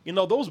 You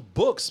know, those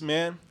books,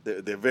 man.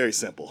 They're very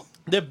simple.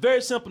 They're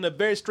very simple and they're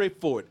very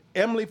straightforward.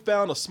 Emily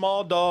found a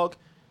small dog.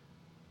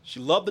 She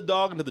loved the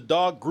dog until the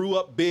dog grew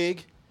up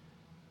big.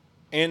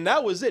 And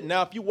that was it.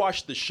 Now, if you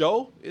watch the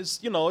show, it's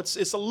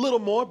a little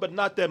more, but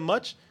not that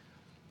much.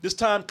 This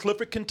time,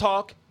 Clifford can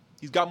talk.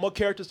 He's got more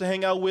characters to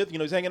hang out with. You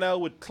know, he's hanging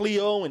out with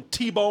Cleo and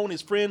T-Bone,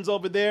 his friends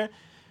over there.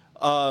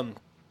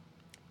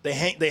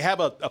 They have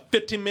a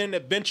 15-minute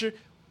adventure.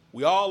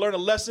 We all learn a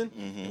lesson.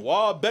 Mm-hmm. We're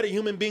all better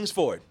human beings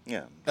for it.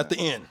 Yeah. At the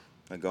end.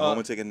 And go home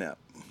and take a nap.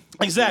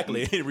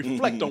 Exactly.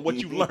 Reflect on what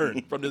you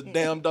learned from this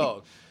damn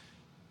dog.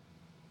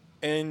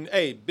 And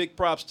hey, big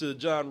props to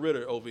John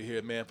Ritter over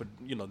here, man, for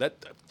that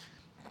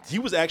he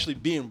was actually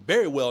being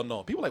very well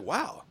known. People are like,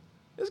 wow,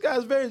 this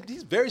guy's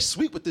he's very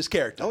sweet with this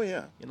character. Oh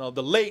yeah. You know,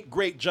 the late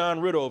great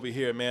John Ritter over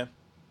here, man.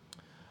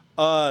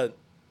 Now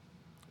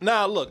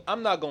look,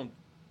 I'm not gonna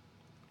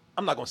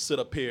sit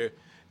up here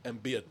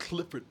and be a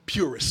Clifford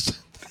purist.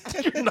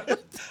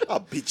 I'll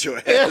beat your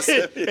ass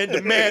and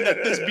demand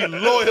that this be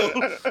loyal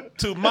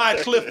to my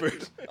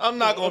Clifford. I'm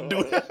not gonna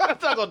do that. I'm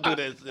not gonna do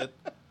that shit.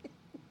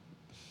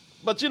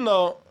 But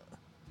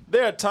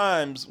there are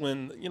times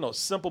when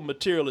simple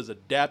material is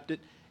adapted,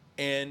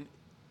 and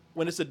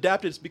when it's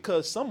adapted, it's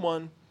because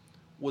someone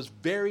was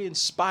very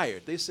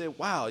inspired. They said,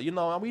 "Wow,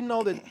 we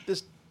know that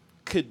this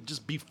could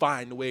just be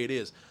fine the way it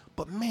is,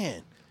 but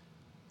man,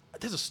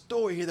 there's a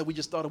story here that we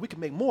just thought we could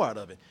make more out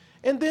of it."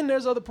 And then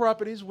there's other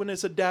properties when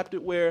it's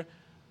adapted where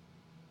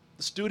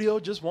the studio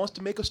just wants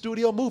to make a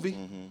studio movie,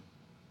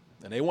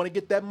 and they want to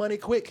get that money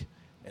quick,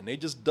 and they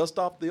just dust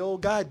off the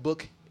old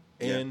guidebook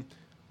and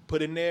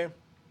put in there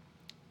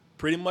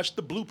pretty much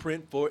the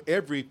blueprint for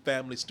every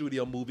family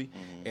studio movie,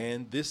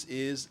 and this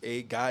is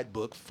a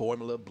guidebook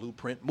formula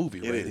blueprint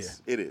movie right here.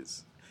 It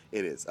is.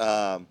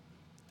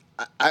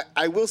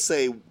 I will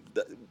say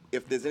that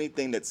if there's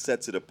anything that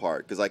sets it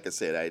apart, because like I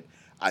said,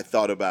 I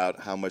thought about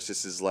how much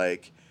this is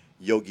like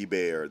Yogi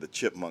Bear, the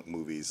Chipmunk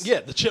movies.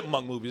 Yeah, the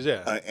Chipmunk movies,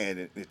 yeah. And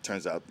it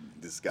turns out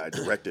this guy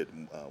directed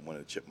one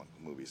of the Chipmunk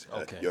movies.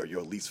 Okay.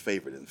 Your least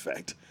favorite, in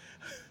fact.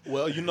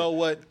 Well, you know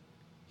what?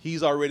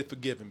 He's already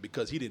forgiven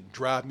because he didn't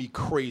drive me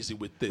crazy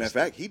with this. Matter of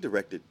fact, he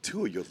directed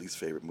 2 of your least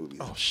favorite movies.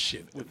 Oh,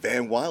 shit.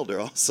 Van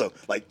Wilder also.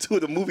 Like 2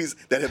 of the movies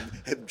that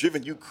have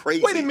driven you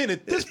crazy. Wait a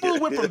minute. This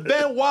fool went from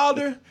Van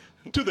Wilder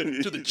to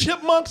the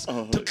Chipmunks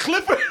to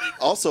Clifford?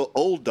 Also,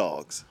 Old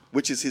Dogs,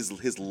 which is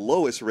his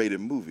lowest rated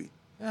movie.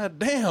 God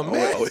damn,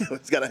 man.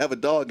 It's got to have a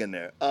dog in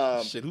there.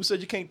 Shit, who said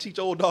you can't teach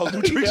old dogs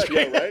new tricks?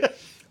 Right?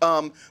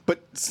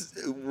 But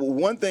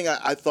one thing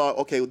I thought,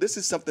 okay, well, this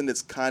is something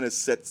that's kind of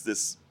sets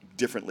this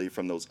differently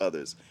from those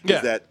others. Yeah.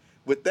 Is that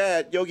with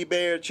that, Yogi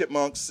Bear,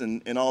 Chipmunks,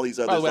 and all these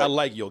others. By the way, I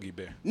like Yogi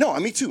Bear. No,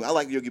 me too. I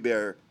like Yogi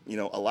Bear, a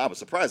lot. I was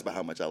surprised by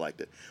how much I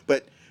liked it.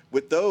 But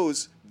with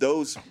those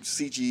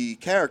CG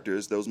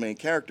characters, those main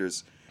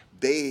characters,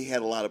 they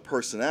had a lot of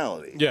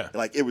personality. Yeah.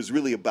 Like, it was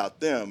really about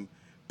them,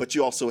 but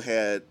you also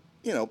had,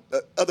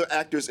 other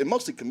actors and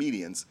mostly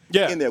comedians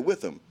in there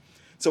with them.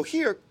 So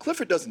here,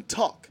 Clifford doesn't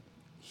talk.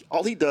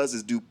 All he does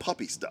is do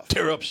puppy stuff.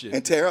 Tear up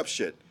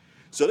shit.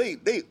 So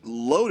they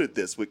loaded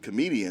this with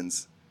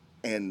comedians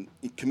and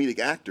comedic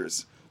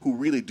actors who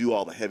really do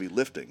all the heavy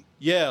lifting.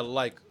 Yeah,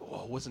 like,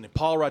 wasn't it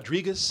Paul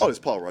Rodriguez? Oh, there's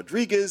Paul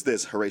Rodriguez.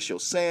 There's Horatio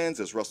Sands.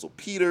 There's Russell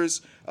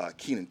Peters.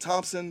 Kenan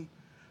Thompson.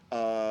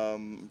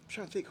 I'm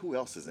trying to think who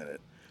else is in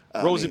it.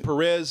 Rosie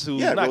Perez,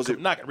 who's Rosie,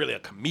 not really a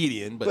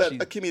comedian, but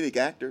she's a comedic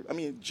actor. I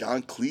mean,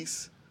 John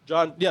Cleese.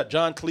 John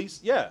Cleese.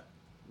 Yeah,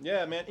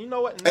 man. You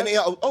know what? And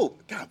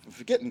God, I'm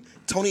forgetting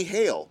Tony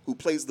Hale, who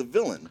plays the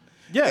villain.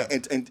 Yeah.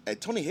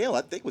 And Tony Hale,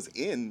 I think,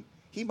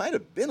 he might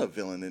have been a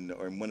villain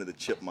in one of the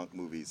Chipmunk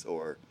movies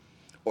or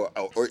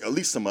at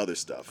least some other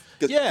stuff.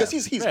 Because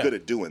he's good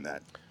at doing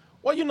that.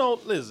 Well,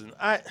 listen,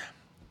 I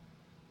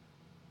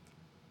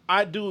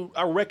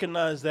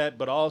recognize that,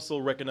 but I also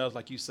recognize,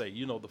 like you say,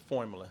 the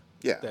formula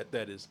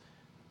that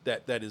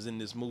is in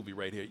this movie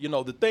right here.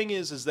 The thing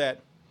is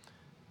that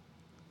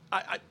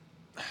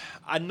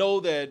I know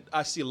that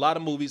I see a lot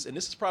of movies, and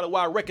this is probably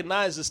why I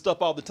recognize this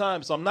stuff all the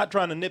time, so I'm not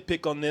trying to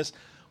nitpick on this,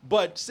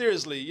 but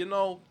seriously,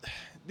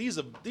 these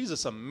are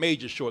some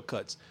major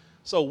shortcuts.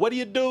 So what do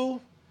you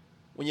do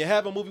when you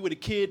have a movie with a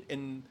kid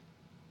and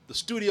the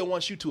studio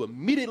wants you to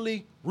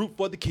immediately root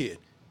for the kid?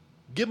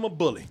 Give him a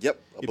bully. Yep,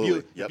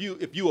 bully.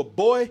 If you a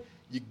boy,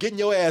 you're getting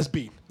your ass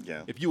beat.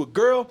 Yeah. If you a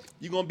girl,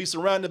 you're going to be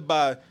surrounded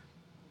by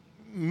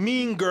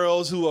mean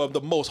girls who are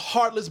the most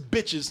heartless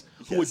bitches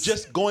who are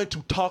just going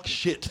to talk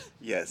shit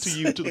to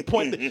you to the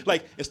point that,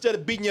 like, instead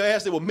of beating your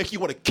ass, they will make you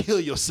want to kill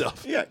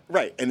yourself. Yeah,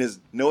 right. And there's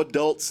no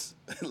adults,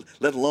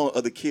 let alone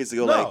other kids to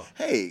go like,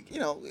 hey,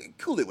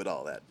 cool it with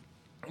all that.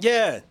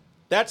 Yeah,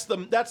 that's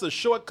a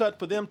shortcut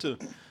for them to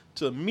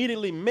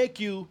immediately make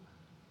you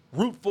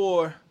root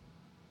for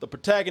the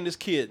protagonist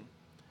kid.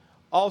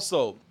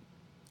 Also,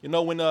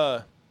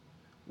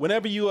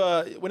 whenever you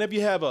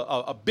have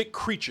a big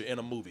creature in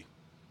a movie,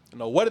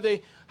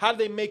 how do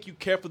they make you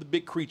care for the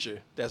big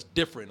creature that's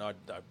different, or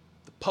the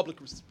public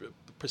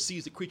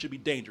perceives the creature to be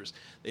dangerous?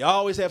 They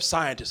always have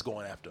scientists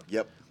going after them.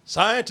 Yep.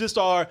 Scientists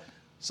are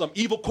some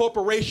evil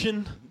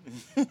corporation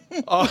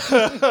or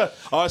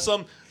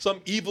some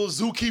evil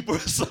zookeeper or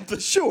something.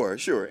 Sure.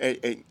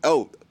 And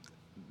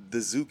The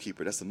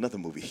Zookeeper, that's another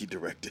movie he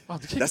directed.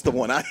 That's the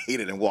one I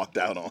hated and walked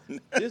out on.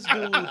 This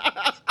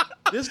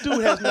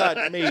dude has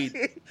not made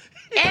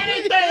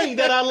anything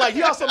that I like.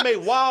 He also made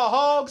Wild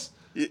Hogs.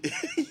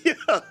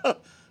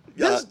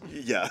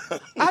 Yeah.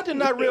 I did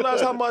not realize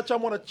how much I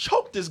want to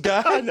choke this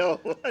guy. I know.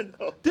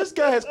 This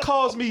guy has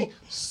caused me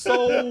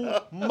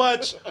so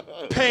much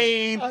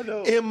pain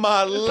in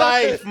my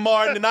life,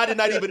 Martin, and I did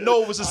not even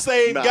know it was the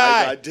same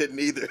guy. I didn't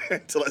either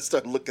until I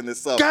started looking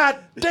this up. God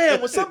damn,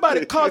 when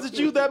somebody causes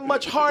you that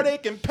much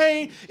heartache and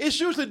pain, it's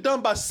usually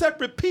done by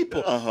separate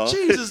people.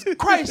 Jesus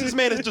Christ, this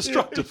man is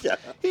destructive. Yeah.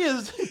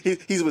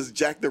 He was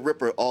Jack the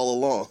Ripper all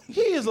along.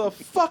 He is a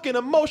fucking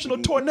emotional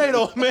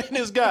tornado, man,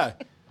 this guy.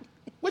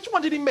 Which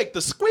one did he make? The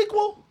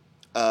Squeakquel?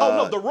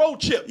 The Road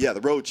Chip. Yeah, the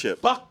Road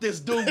Chip. Fuck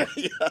this dude.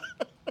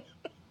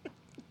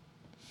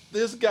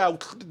 This guy.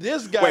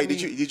 Wait,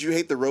 did you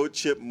hate the Road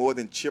Chip more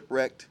than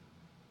Chipwrecked?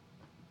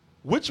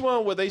 Which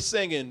one were they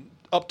singing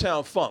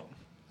Uptown Funk?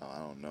 Oh, I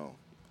don't know.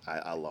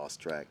 I lost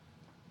track.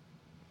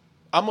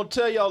 I'm gonna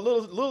tell y'all a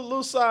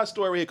little side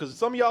story here, because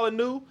some of y'all are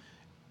new,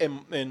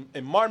 and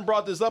Martin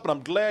brought this up, and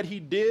I'm glad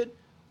he did.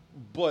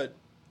 But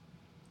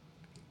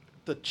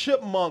the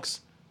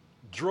Chipmunks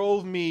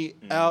drove me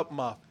out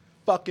my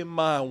fucking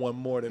mind one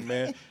morning,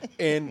 man.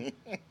 And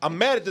I'm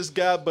mad at this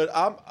guy, but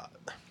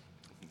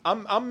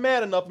I'm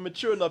mad enough and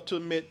mature enough to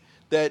admit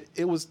that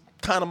it was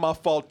kind of my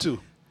fault too.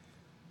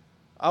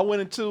 I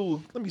went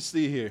into, let me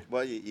see here.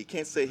 Well, you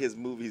can't say his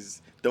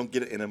movies don't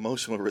get an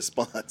emotional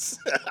response.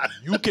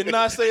 You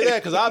cannot say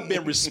that, because I've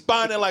been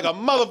responding like a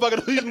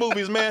motherfucker to these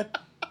movies, man.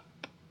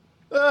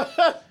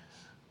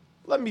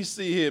 Let me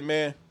see here,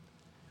 man.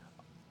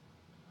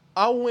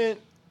 I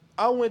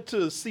I went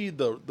to see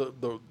the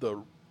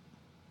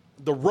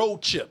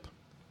road chip.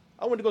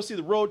 I went to go see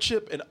the road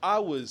chip, and I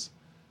was.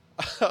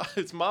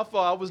 It's my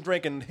fault. I was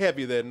drinking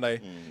heavy that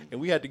night,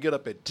 and we had to get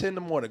up at 10 in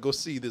the morning to go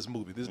see this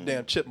movie, this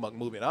damn Chipmunk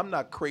movie. And I'm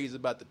not crazy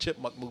about the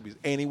Chipmunk movies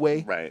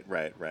anyway.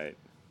 Right.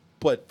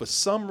 But for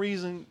some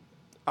reason,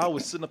 I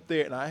was sitting up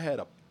there, and I had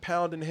a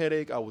pounding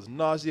headache. I was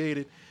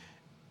nauseated,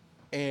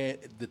 and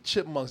the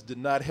Chipmunks did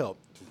not help.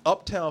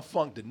 Uptown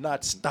Funk did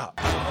not stop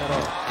at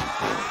all.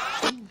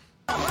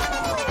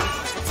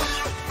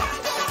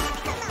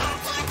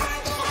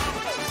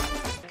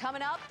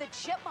 Coming up, the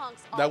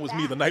Chipmunks are That was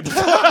me back. the night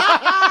before.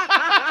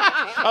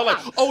 I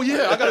was like, oh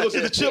yeah, I gotta go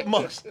see the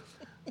Chipmunks.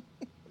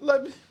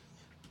 Let me.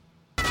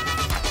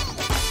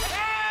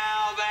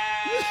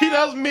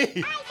 That was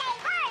me.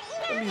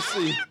 Let me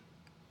see. And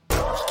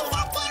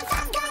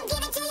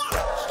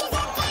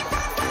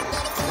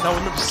I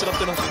remember sitting up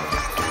there.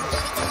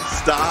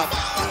 Stop.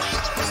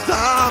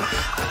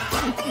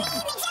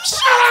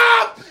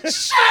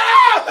 Shut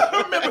up!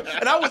 I remember,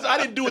 and I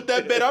didn't do it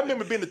that bad. I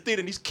remember being in the theater,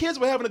 and these kids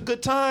were having a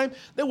good time.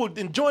 They were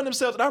enjoying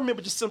themselves, and I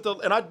remember just sitting there,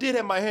 and I did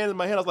have my hand in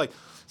my hand. I was like,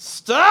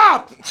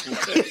 stop!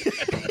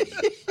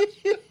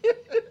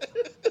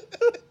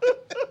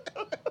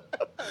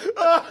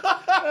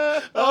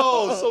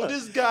 Oh, so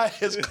this guy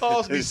has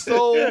caused me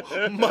so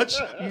much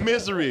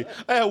misery.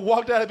 I had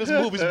walked out of his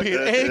movies being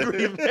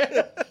angry,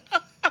 man.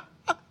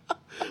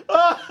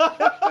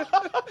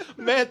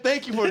 Man,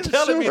 thank you for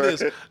telling me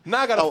this. Now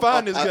I gotta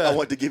find this guy. I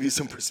want to give you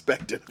some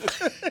perspective.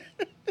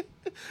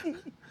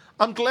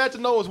 I'm glad to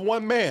know it's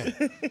one man,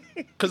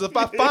 because if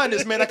I find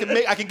this man, I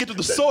can get to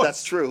the source.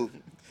 That's true.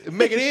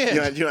 Make it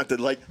end. You don't have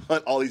to like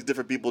hunt all these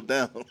different people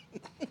down.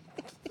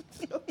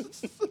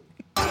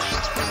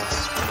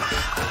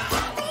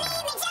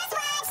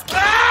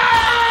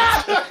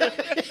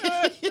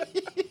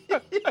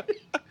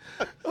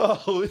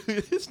 Oh,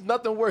 it's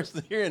nothing worse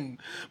than hearing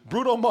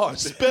Bruno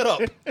Mars spit up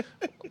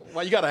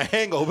while you got a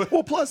hangover.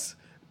 Well, plus,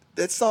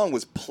 that song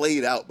was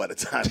played out by the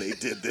time they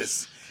did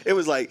this. It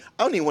was like,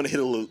 I don't even want to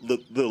hear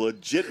the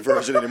legit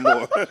version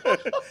anymore,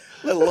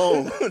 let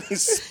alone when he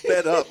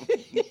sped up.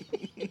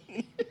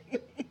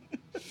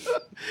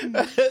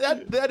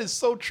 That is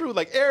so true.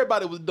 Like,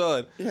 everybody was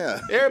done. Yeah.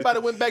 Everybody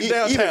went back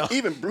downtown.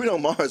 Even Bruno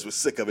Mars was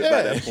sick of it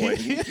by that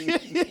point.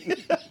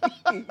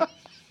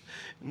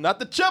 Not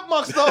the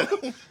Chipmunks, though.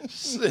 Can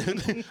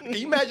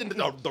you imagine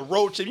the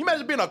road trip? Can you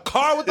imagine being in a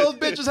car with those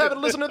bitches having to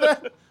listen to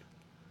that?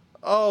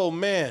 Oh,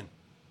 man.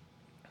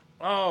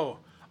 Oh,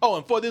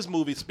 and for this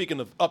movie, speaking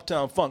of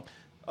Uptown Funk,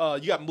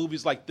 you got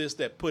movies like this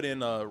that put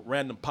in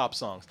random pop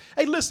songs.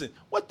 Hey, listen,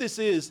 what this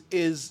is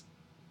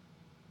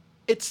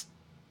it's,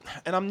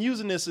 and I'm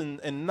using this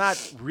in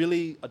not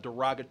really a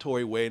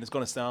derogatory way, and it's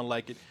going to sound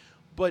like it,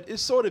 but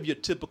it's sort of your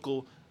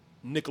typical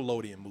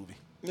Nickelodeon movie.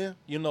 Yeah.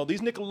 You know,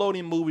 these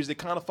Nickelodeon movies, they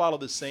kind of follow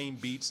the same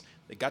beats.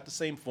 They got the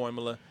same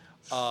formula,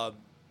 the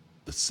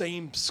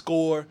same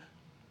score,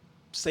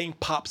 same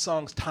pop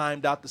songs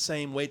timed out the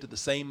same way to the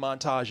same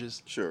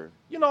montages. Sure.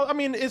 You know, I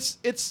mean, it's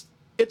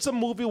a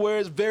movie where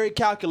it's very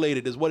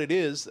calculated is what it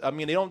is. I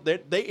mean, they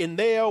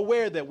are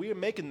aware that we are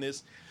making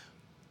this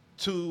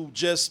to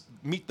just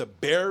meet the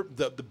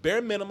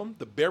bare minimum,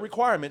 the bare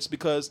requirements,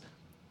 because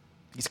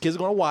these kids are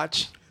going to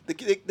watch. The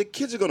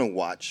kids are going to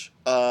watch.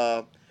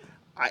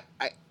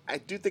 I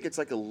do think it's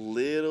like a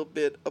little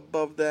bit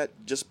above that,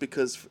 just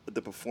because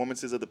the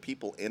performances of the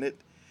people in it.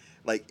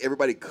 Like,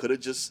 everybody could have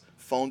just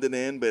phoned it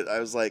in, but I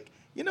was like,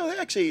 they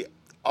actually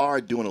are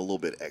doing a little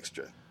bit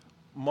extra.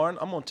 Martin,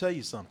 I'm going to tell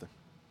you something.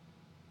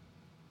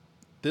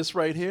 This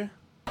right here,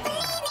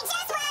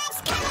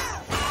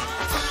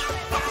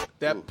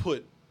 that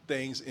put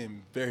things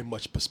in very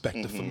much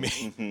perspective for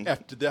me.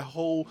 After that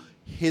whole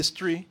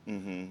history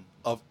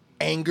of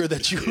anger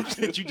that you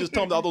just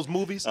told me, all those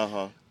movies,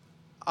 I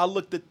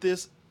looked at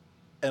this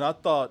and I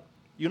thought,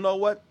 you know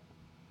what?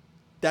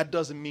 That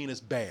doesn't mean it's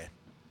bad.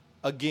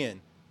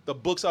 Again, the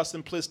books are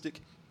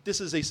simplistic.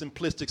 This is a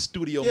simplistic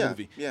studio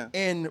movie. Yeah.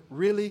 And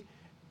really,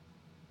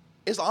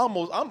 it's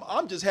almost,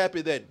 I'm just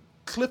happy that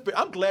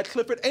I'm glad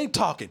Clifford ain't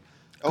talking.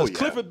 Because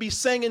Clifford be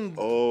singing.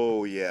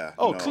 Oh, yeah.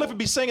 Oh, no. Clifford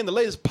be singing the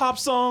latest pop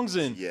songs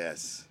and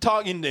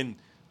talking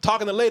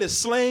the latest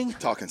slang.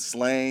 Talking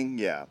slang,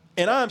 yeah.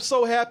 And I'm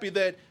so happy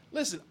that,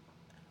 listen,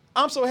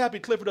 I'm so happy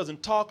Clifford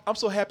doesn't talk. I'm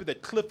so happy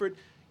that Clifford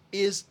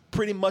is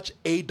pretty much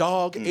a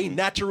dog, a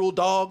natural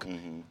dog.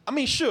 I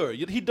mean, sure,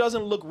 he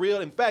doesn't look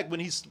real. In fact, when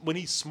he's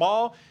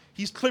small,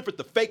 he's Clifford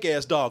the fake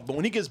ass dog. But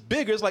when he gets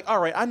bigger, it's like, all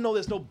right, I know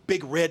there's no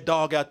big red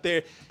dog out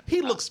there.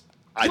 He looks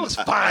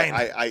fine.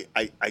 I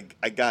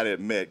gotta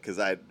admit, because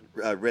I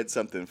read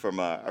something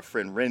from our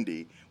friend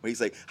Rendy, where he's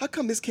like, how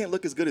come this can't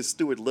look as good as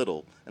Stuart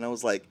Little? And I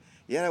was like,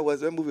 yeah,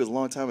 that movie was a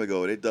long time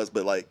ago, and it does,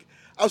 but like,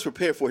 I was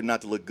prepared for it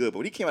not to look good. But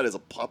when he came out as a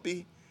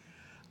puppy,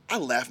 I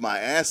laughed my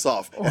ass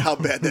off at how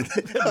bad those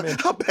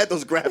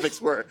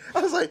graphics were. I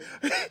was like,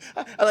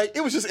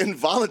 it was just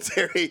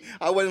involuntary.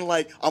 I wasn't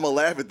like, I'm gonna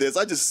laugh at this.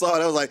 I just saw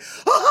it. I was like,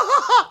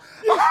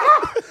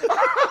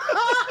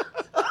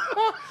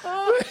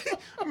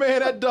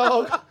 man, that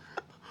dog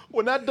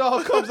when that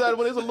dog comes out,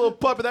 when there's a little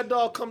puppy, that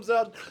dog comes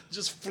out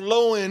just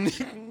flowing.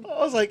 I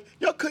was like,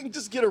 y'all couldn't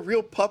just get a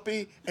real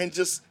puppy and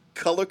just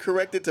color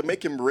correct it to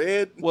make him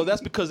red? Well,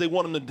 that's because they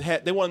want him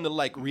to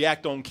like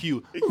react on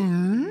cue.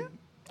 You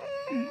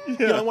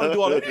don't want to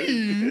do all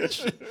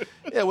that.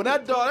 Yeah, when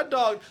that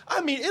dog,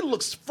 I mean, it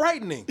looks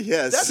frightening.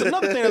 Yes. That's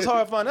another thing that's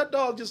horrifying. That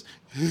dog just,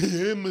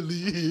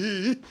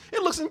 Emily,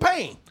 it looks in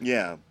pain.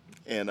 Yeah.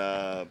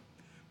 And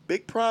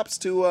big props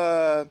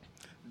to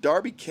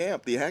Darby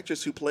Camp, the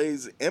actress who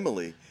plays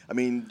Emily. I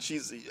mean,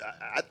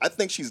 I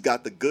think she's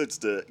got the goods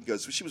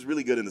because she was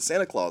really good in the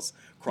Santa Claus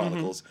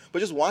Chronicles. But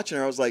just watching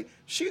her, I was like,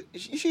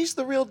 she's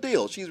the real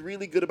deal. She's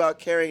really good about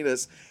carrying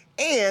this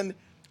and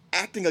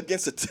acting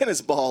against a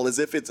tennis ball as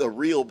if it's a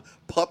real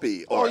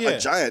puppy or a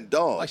giant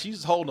dog. Like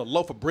she's holding a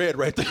loaf of bread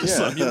right there, or Yeah.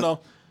 something, you know.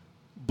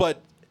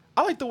 But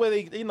I like the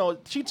way they,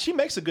 she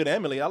makes a good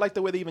Emily. I like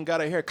the way they even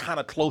got her hair kind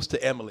of close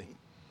to Emily.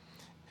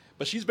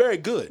 But she's very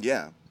good.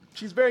 Yeah.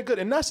 She's very good.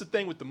 And that's the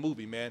thing with the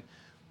movie, man.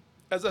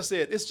 As I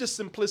said, it's just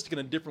simplistic in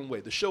a different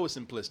way. The show is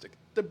simplistic.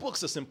 The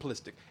books are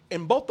simplistic.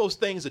 And both those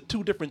things are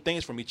two different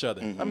things from each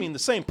other. I mean, the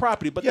same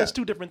property, but there's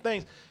two different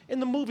things. And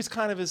the movie's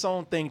kind of its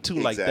own thing, too,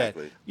 like that.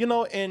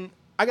 And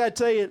I got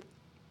to tell you,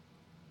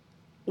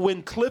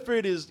 when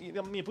Clifford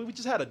if we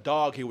just had a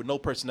dog here with no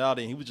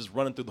personality and he was just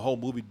running through the whole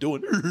movie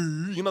doing,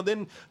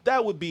 then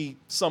that would be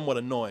somewhat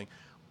annoying.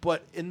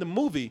 But in the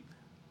movie,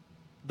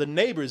 the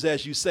neighbors,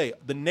 as you say,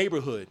 the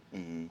neighborhood,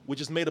 which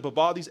is made up of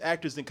all these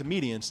actors and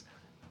comedians,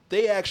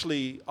 they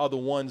actually are the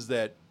ones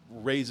that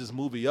raise this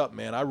movie up,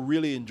 man. I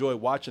really enjoy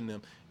watching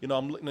them.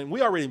 And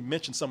we already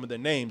mentioned some of their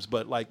names,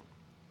 but like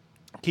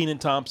Kenan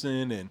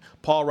Thompson and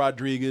Paul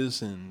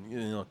Rodriguez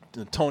and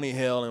Tony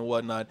Hale and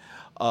whatnot,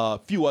 a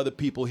few other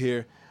people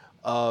here,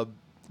 John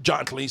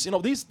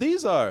Cleese.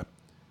 These are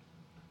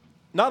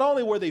not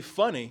only were they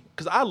funny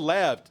because I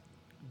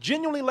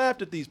genuinely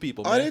laughed at these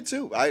people. Man. I did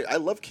too. I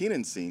love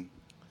Kenan's scene.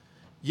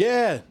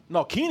 Yeah,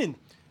 no, Kenan.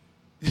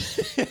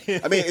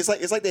 I mean, it's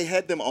like they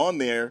had them on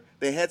there.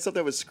 They had something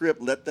of a script,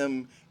 let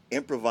them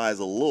improvise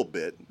a little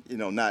bit,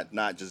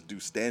 not just do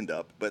stand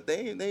up, but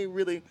they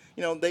really,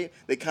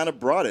 they kind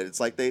of brought it. It's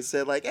like they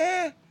said like,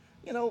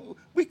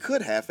 we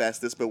could half-ass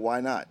this, but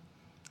why not?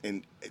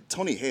 And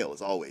Tony Hale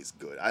is always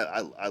good.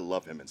 I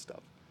love him and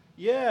stuff.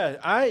 Yeah,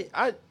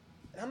 I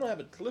don't have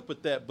a clip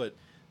with that, but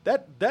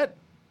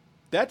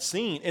that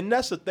scene, and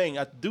that's the thing,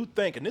 I do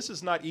think, and this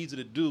is not easy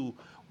to do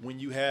when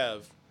you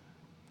have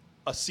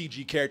a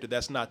CG character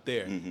that's not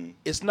there.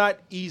 It's not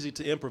easy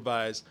to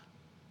improvise,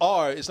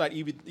 or it's not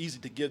easy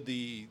to give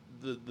the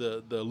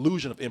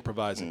illusion of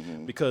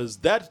improvising because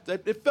that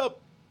it felt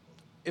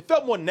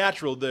more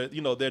natural, their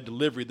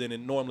delivery than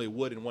it normally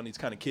would in one of these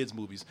kind of kids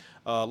movies.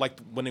 Like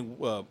when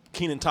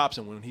Kenan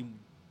Thompson, when he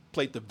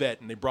played the vet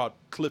and they brought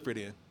Clifford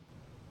in.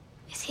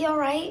 Is he all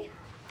right?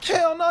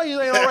 Hell no, he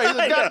ain't all right. He's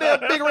a goddamn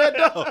big red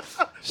dog.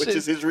 Which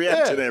is his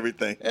reaction to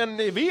everything. And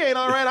if he ain't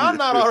all right, I'm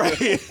not all right.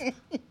 He's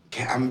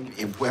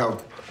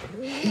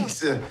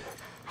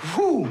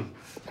whew.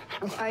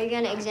 Are you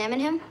going to examine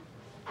him?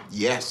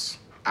 Yes,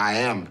 I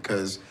am,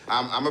 because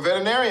I'm a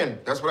veterinarian.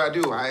 That's what I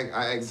do.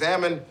 I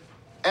examine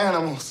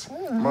animals.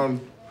 Come on,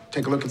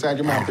 take a look inside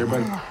your mouth there,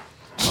 buddy.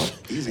 Oh,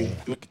 easy.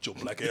 Get your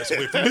black ass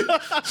away from me. Look,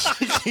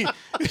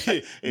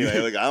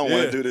 I don't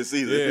want to do this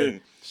either. Yeah.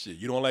 Shit,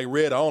 you don't like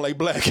red, I don't like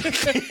black.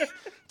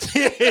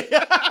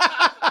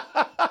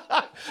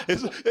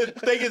 The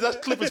thing is, that's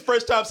Clifford's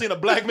first time seeing a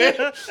black man.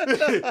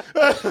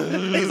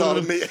 He's all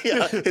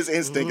his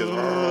instinct is.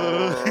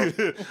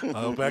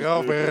 I'll back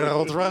off, man.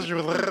 I'll trust you.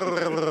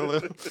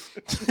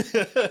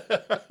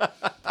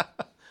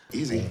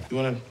 Easy. You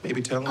want to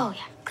maybe tell him? Oh,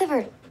 yeah.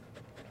 Clifford.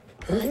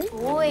 Good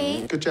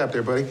boy. Good job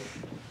there, buddy.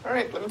 All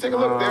right, let me take a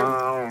look there.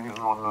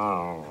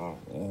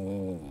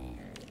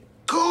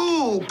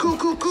 Cool.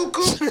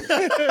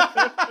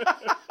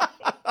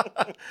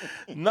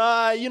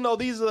 Nah,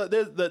 these are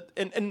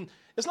and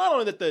it's not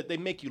only that they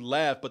make you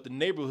laugh, but the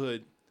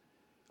neighborhood,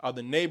 or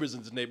the neighbors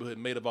in this neighborhood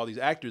made of all these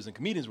actors and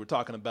comedians we're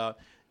talking about,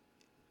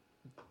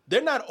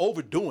 they're not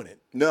overdoing it.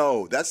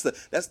 No, that's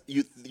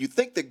you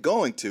think they're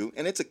going to,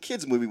 and it's a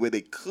kids movie where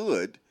they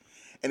could,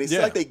 and it's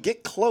like they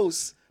get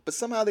close, but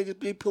somehow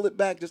they pull it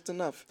back just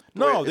enough.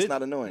 No, it's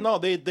not annoying. No,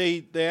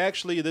 they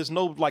actually there's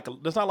not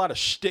a lot of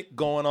shtick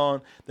going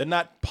on. They're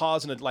not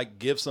pausing to like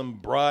give some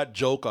broad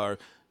joke or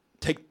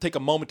take a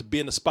moment to be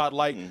in the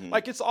spotlight.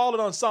 Like it's all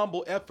an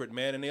ensemble effort,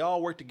 man, and they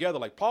all work together.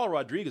 Like Paul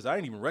Rodriguez, I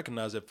didn't even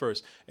recognize at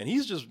first, and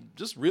he's just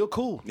real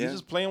cool. Yeah. He's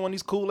just playing one of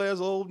these cool ass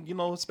old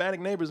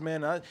Hispanic neighbors,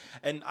 man. I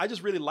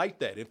just really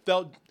liked that.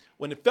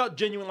 When it felt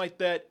genuine like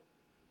that,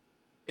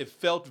 it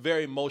felt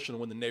very emotional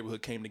when the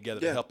neighborhood came together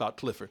to help out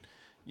Clifford.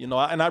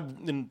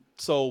 And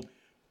so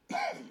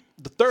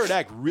the third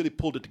act really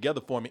pulled it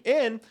together for me.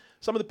 And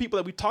some of the people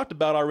that we talked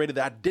about already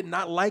that I did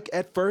not like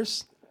at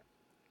first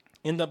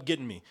end up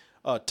getting me.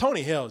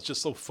 Tony Hale is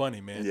just so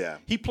funny, man. Yeah.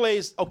 He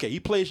plays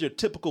your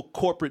typical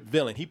corporate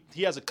villain.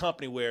 He has a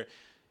company where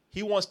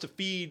he wants to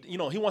feed, he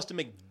wants to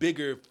make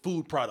bigger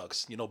food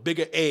products,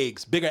 bigger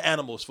eggs, bigger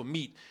animals for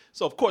meat.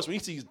 So, of course, when he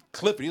sees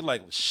Clifford, he's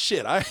like,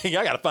 shit, I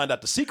got to find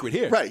out the secret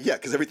here. Right, yeah,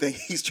 because everything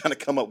he's trying to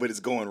come up with is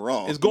going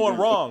wrong. It's going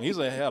wrong. He's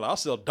like, hell, I'll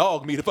sell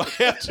dog meat if I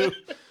have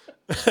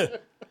to.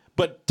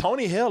 But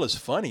Tony Hale is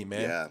funny,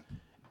 man. Yeah.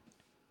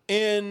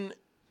 And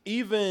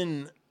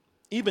even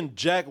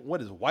Jack,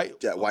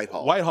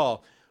 Whitehall.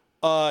 Whitehall.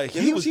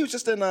 He was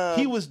just in.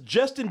 He was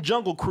just in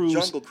Jungle Cruise.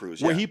 Jungle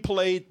Cruise, where yeah. he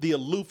played the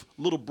aloof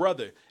little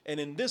brother, and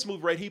in this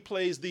movie, right, he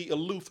plays the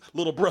aloof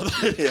little brother.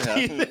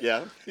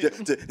 To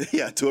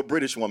a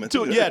British woman.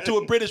 to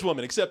a British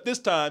woman. Except this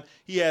time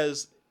he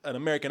has an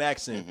American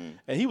accent,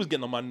 and he was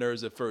getting on my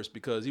nerves at first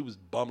because he was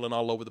bumbling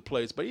all over the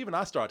place. But even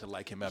I started to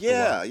like him after a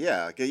while.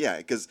 Yeah.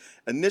 Because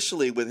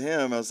initially with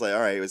him, I was like,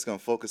 all right, it's going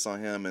to focus on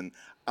him, and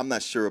I'm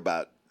not sure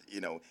about.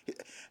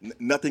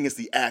 Nothing is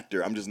the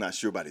actor. I'm just not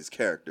sure about his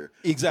character.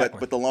 Exactly.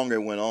 But the longer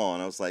it went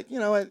on, I was like, you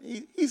know what?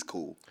 He's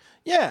cool.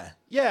 Yeah.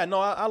 No,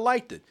 I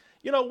liked it.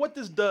 You know what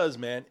this does,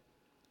 man?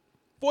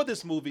 For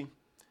this movie,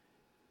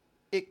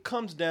 it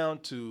comes down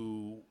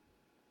to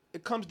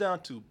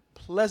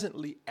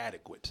pleasantly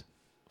adequate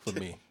for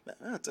me.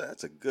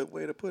 That's a good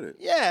way to put it.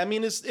 Yeah, I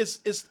mean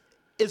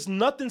it's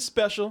nothing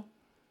special.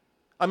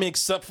 I mean,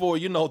 except for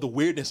the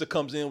weirdness that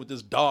comes in with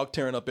this dog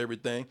tearing up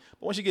everything.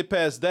 But once you get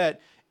past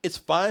that, it's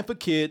fine for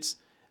kids.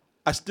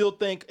 I still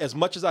think, as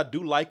much as I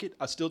do like it,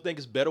 I still think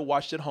it's better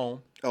watched at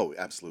home. Oh,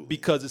 absolutely.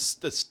 Because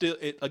it's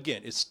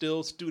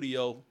still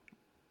studio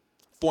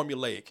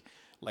formulaic,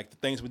 like the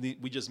things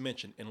we just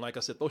mentioned. And like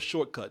I said, those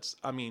shortcuts.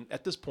 I mean,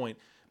 at this point,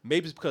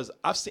 maybe it's because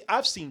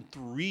I've seen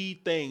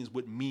 3 things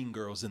with Mean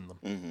Girls in them.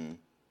 Mm-hmm.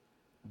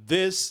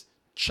 This,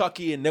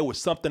 Chucky, and there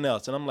was something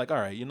else, and I'm like, all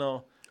right,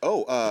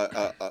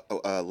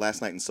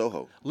 Last Night in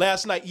Soho.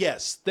 Last Night,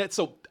 yes.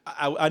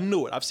 I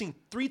knew it. I've seen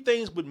 3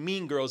 things with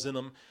Mean Girls in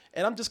them,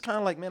 and I'm just kind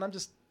of like, man, I'm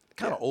just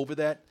kind of over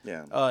that.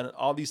 Yeah. And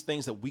all these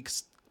things that we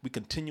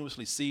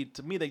continuously see,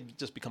 to me, they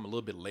just become a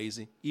little bit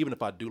lazy, even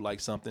if I do like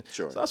something.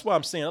 Sure. So that's why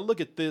I'm saying, I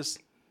look at this.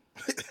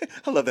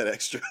 I love that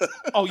extra.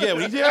 Oh,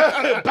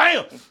 yeah.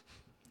 Bam!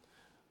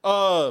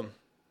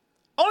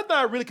 Only thing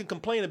I really can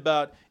complain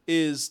about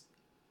is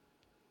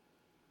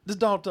this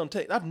dog don't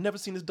take. I've never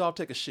seen this dog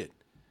take a shit.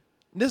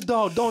 This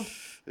dog don't.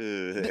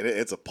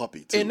 It's a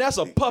puppy too, and that's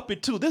a puppy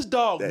too. This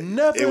dog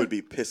never. It would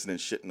be pissing and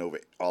shitting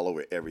all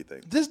over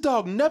everything. This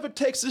dog never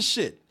takes a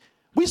shit.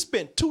 We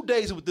spent 2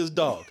 days with this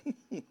dog.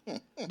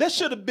 That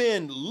should have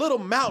been little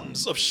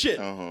mountains of shit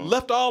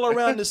left all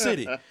around the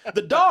city.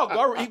 The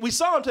dog, we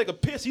saw him take a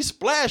piss. He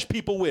splashed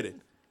people with it.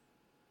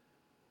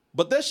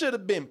 But there should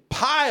have been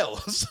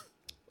piles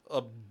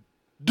of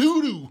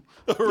doo-doo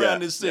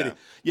around this city.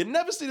 Yeah. You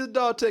never see this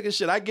dog take a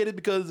shit. I get it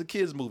because it's a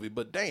kid's movie,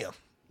 but damn.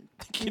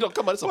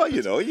 Come on. Well,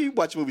 you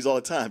watch movies all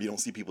the time. You don't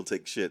see people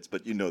take shits,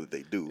 but you know that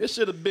they do. It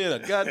should have been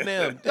a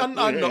goddamn.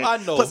 I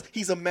know. Plus,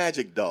 he's a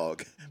magic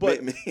dog. But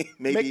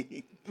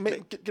maybe.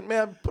 May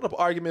I put up an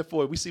argument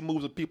for it? We see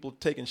movies of people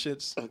taking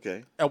shits.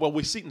 Okay. And well,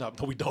 we see no,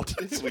 we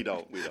don't. we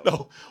don't.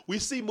 No, we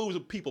see movies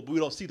of people, but we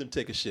don't see them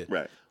take a shit.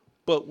 Right.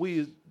 But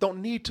we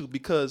don't need to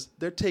because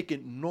they're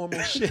taking normal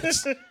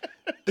shits.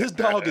 This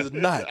dog is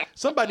not.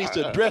 Somebody needs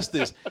to address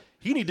this.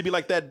 He need to be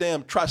like that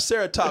damn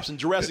Triceratops in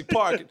Jurassic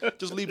Park,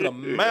 just leaving a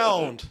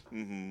mound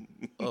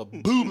of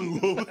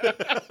boo-boo.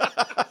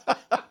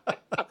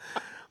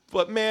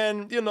 But,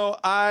 man,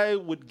 I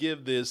would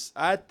give this,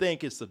 I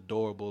think it's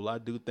adorable. I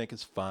do think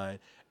it's fine.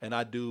 And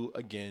I do,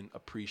 again,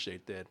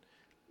 appreciate that.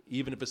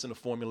 Even if it's in a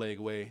formulaic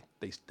way,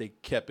 they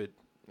kept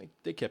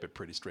it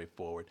pretty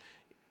straightforward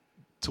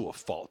to a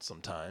fault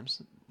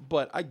sometimes.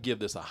 But I give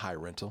this a high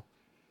rental.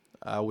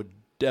 I would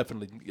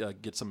definitely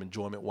get some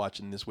enjoyment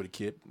watching this with a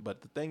kid.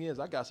 But the thing is,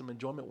 I got some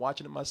enjoyment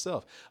watching it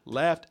myself.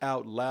 Laughed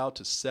out loud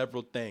to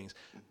several things.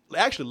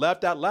 Actually,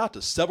 laughed out loud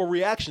to several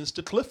reactions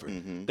to Clifford.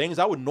 Mm-hmm. Things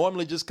I would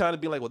normally just kind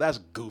of be like, well, that's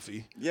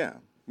goofy. Yeah.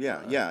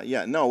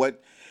 No,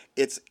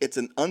 it's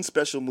an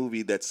unspecial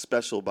movie that's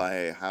special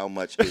by how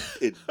much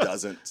it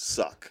doesn't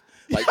suck.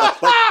 And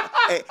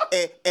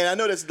I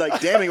know that's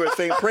like damning with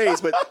faint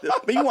praise, but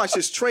you watch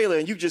this trailer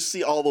and you just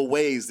see all the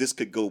ways this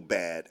could go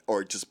bad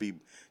or just be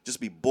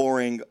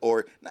boring,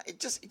 or it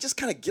just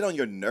kind of get on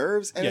your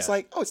nerves. And it's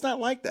like, oh, it's not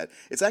like that.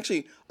 It's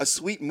actually a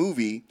sweet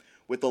movie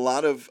with a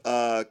lot of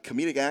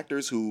comedic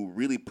actors who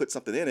really put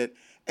something in it,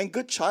 and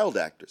good child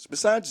actors.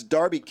 Besides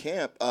Darby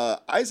Camp,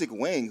 Isaac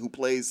Wang, who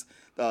plays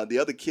the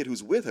other kid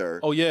who's with her.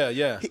 Oh,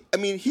 yeah.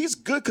 He's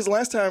good because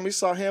last time we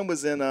saw him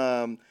was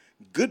in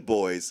Good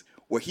Boys,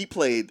 where he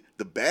played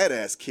the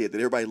badass kid that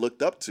everybody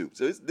looked up to.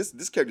 So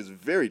this character is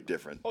very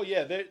different. Oh,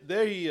 yeah.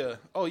 There he.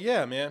 Oh,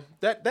 yeah, man.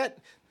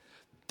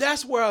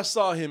 That's where I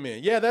saw him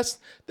in. Yeah,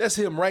 that's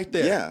him right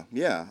there.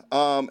 Yeah.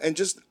 And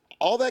just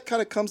all that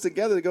kind of comes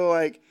together to go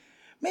like,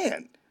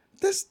 man,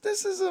 this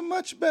is a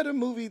much better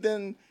movie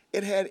than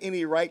it had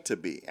any right to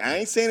be. I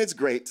ain't saying it's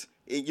great.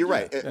 You're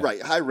right.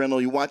 Right. High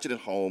rental. You watch it at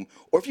home,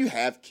 or if you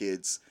have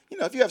kids,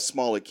 if you have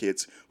smaller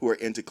kids who are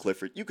into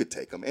Clifford, you could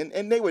take them,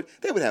 and they would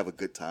have a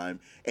good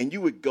time, and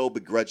you would go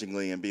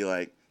begrudgingly and be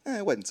like,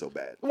 It wasn't so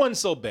bad. It wasn't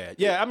so bad.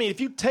 Yeah, I mean, if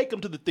you take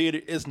them to the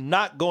theater, it's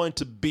not going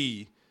to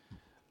be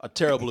a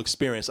terrible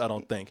experience, I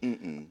don't think.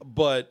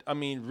 But, I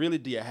mean, really,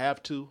 do you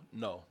have to?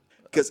 No.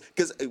 Because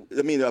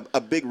I mean, a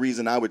big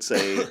reason I would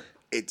say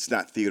it's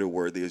not theater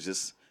worthy is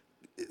just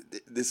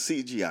the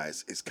CGI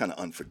is kind of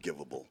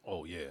unforgivable.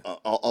 Oh, yeah.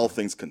 All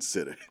things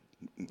considered.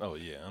 Oh,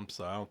 yeah. I'm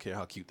sorry. I don't care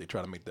how cute they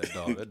try to make that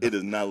dog. It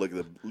does not look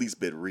the least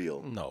bit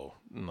real. No.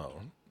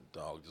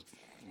 Dog just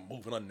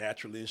moving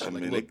unnaturally and shit. I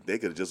mean, they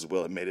could have just as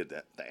well have made it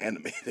the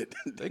animated.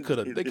 They could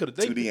have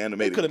 2D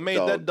animated. They could have made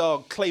that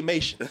dog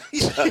claymation.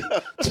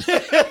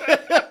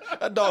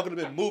 That dog could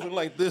have been moving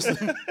like this.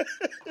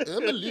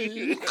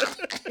 Emily,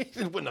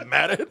 it wouldn't have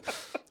mattered.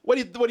 What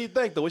do you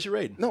think though? What's your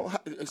rating? No,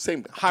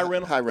 same high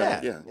rental. High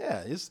rental.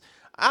 Yeah.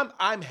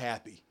 I'm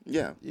happy.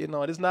 Yeah. You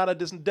know, it's not.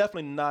 This is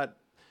definitely not.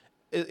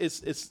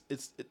 This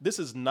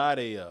is not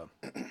a.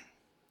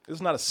 It's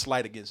not a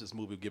slight against this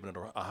movie giving it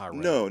a high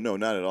rating. No,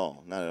 not at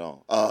all. Not at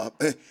all.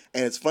 And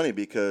it's funny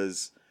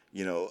because,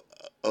 you know,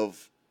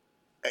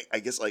 I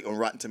guess like on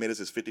Rotten Tomatoes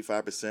is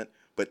 55%,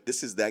 but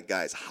this is that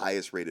guy's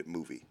highest rated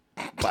movie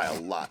by a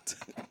lot.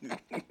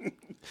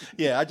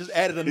 Yeah, I just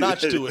added a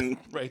notch to it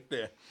right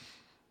there.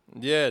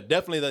 Yeah,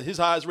 definitely his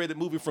highest rated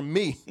movie from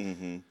me.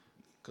 Mm-hmm.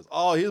 Because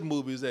all his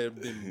movies have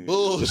been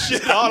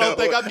bullshit. I don't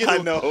think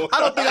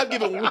I'm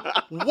giving.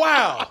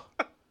 Wow.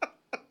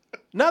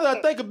 Now that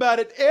I think about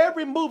it,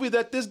 every movie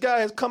that this guy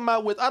has come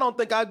out with, I don't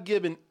think I've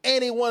given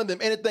any one of them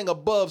anything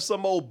above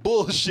some old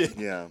bullshit.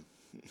 Yeah.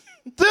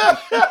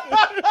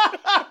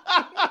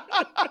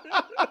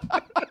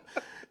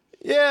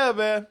 Yeah,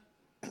 man.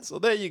 So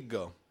there you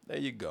go.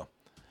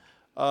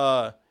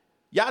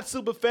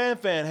 Yatsuba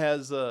Fan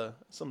has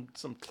some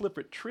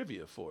Clifford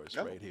trivia for us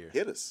right here.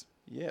 Hit us.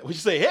 Yeah. What you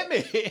say? Hit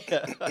me.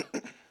 Let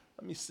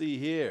me see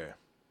here.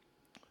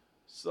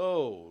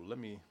 So let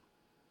me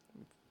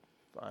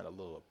find a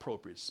little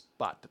appropriate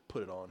spot to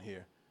put it on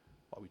here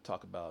while we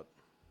talk about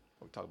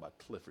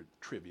Clifford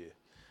trivia.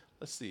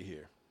 Let's see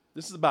here.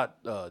 This is about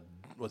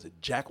was it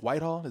Jack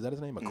Whitehall? Is that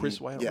his name? Or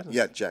Chris Whitehall?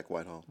 Yeah, Jack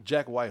Whitehall.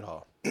 Jack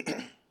Whitehall.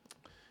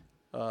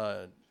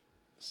 So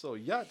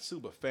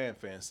Yatsuba Fan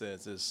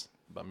says this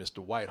about Mr.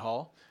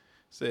 Whitehall.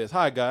 Says,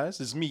 "Hi guys,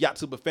 this is me,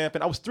 Yatsuba Fan.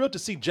 I was thrilled to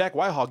see Jack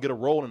Whitehall get a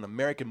role in an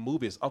American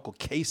movie as Uncle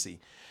Casey.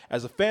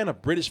 As a fan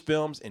of British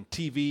films and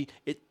TV,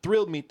 it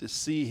thrilled me to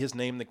see his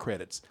name in the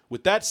credits.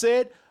 With that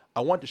said,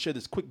 I want to share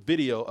this quick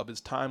video of his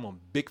time on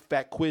Big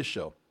Fat Quiz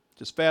Show.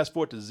 Just fast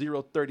forward to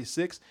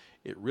 036.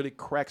 It really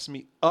cracks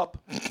me up.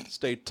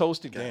 Stay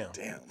toasty."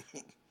 Damn.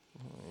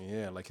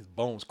 Yeah, like his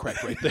bones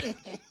cracked right there.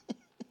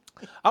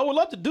 I would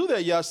love to do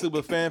that,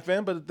 Yatsuba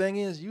Fan, but the thing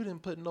is, you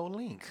didn't put no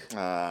link. She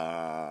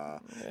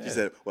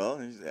said,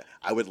 well,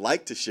 I would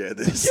like to share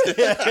this.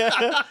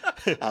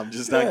 I'm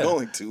just not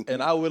going to.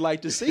 And I would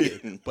like to see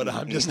it, but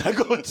I'm just not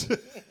going to.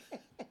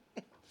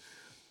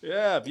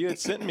 Yeah, if you had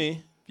sent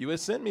me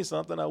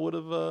something, I would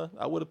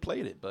have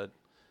played it, but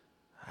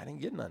I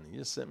didn't get nothing. You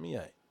just sent me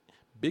a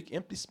big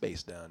empty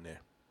space down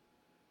there.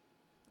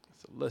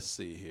 So let's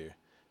see here.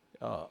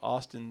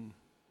 Austin,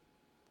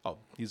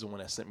 he's the one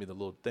that sent me the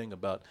little thing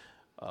about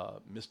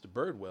Mr.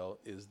 Birdwell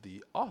is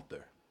the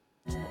author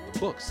of the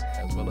books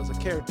as well as a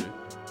character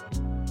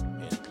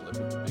in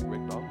Clifford the Big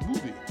Red Dog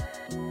movie.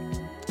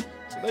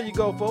 So there you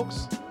go,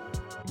 folks.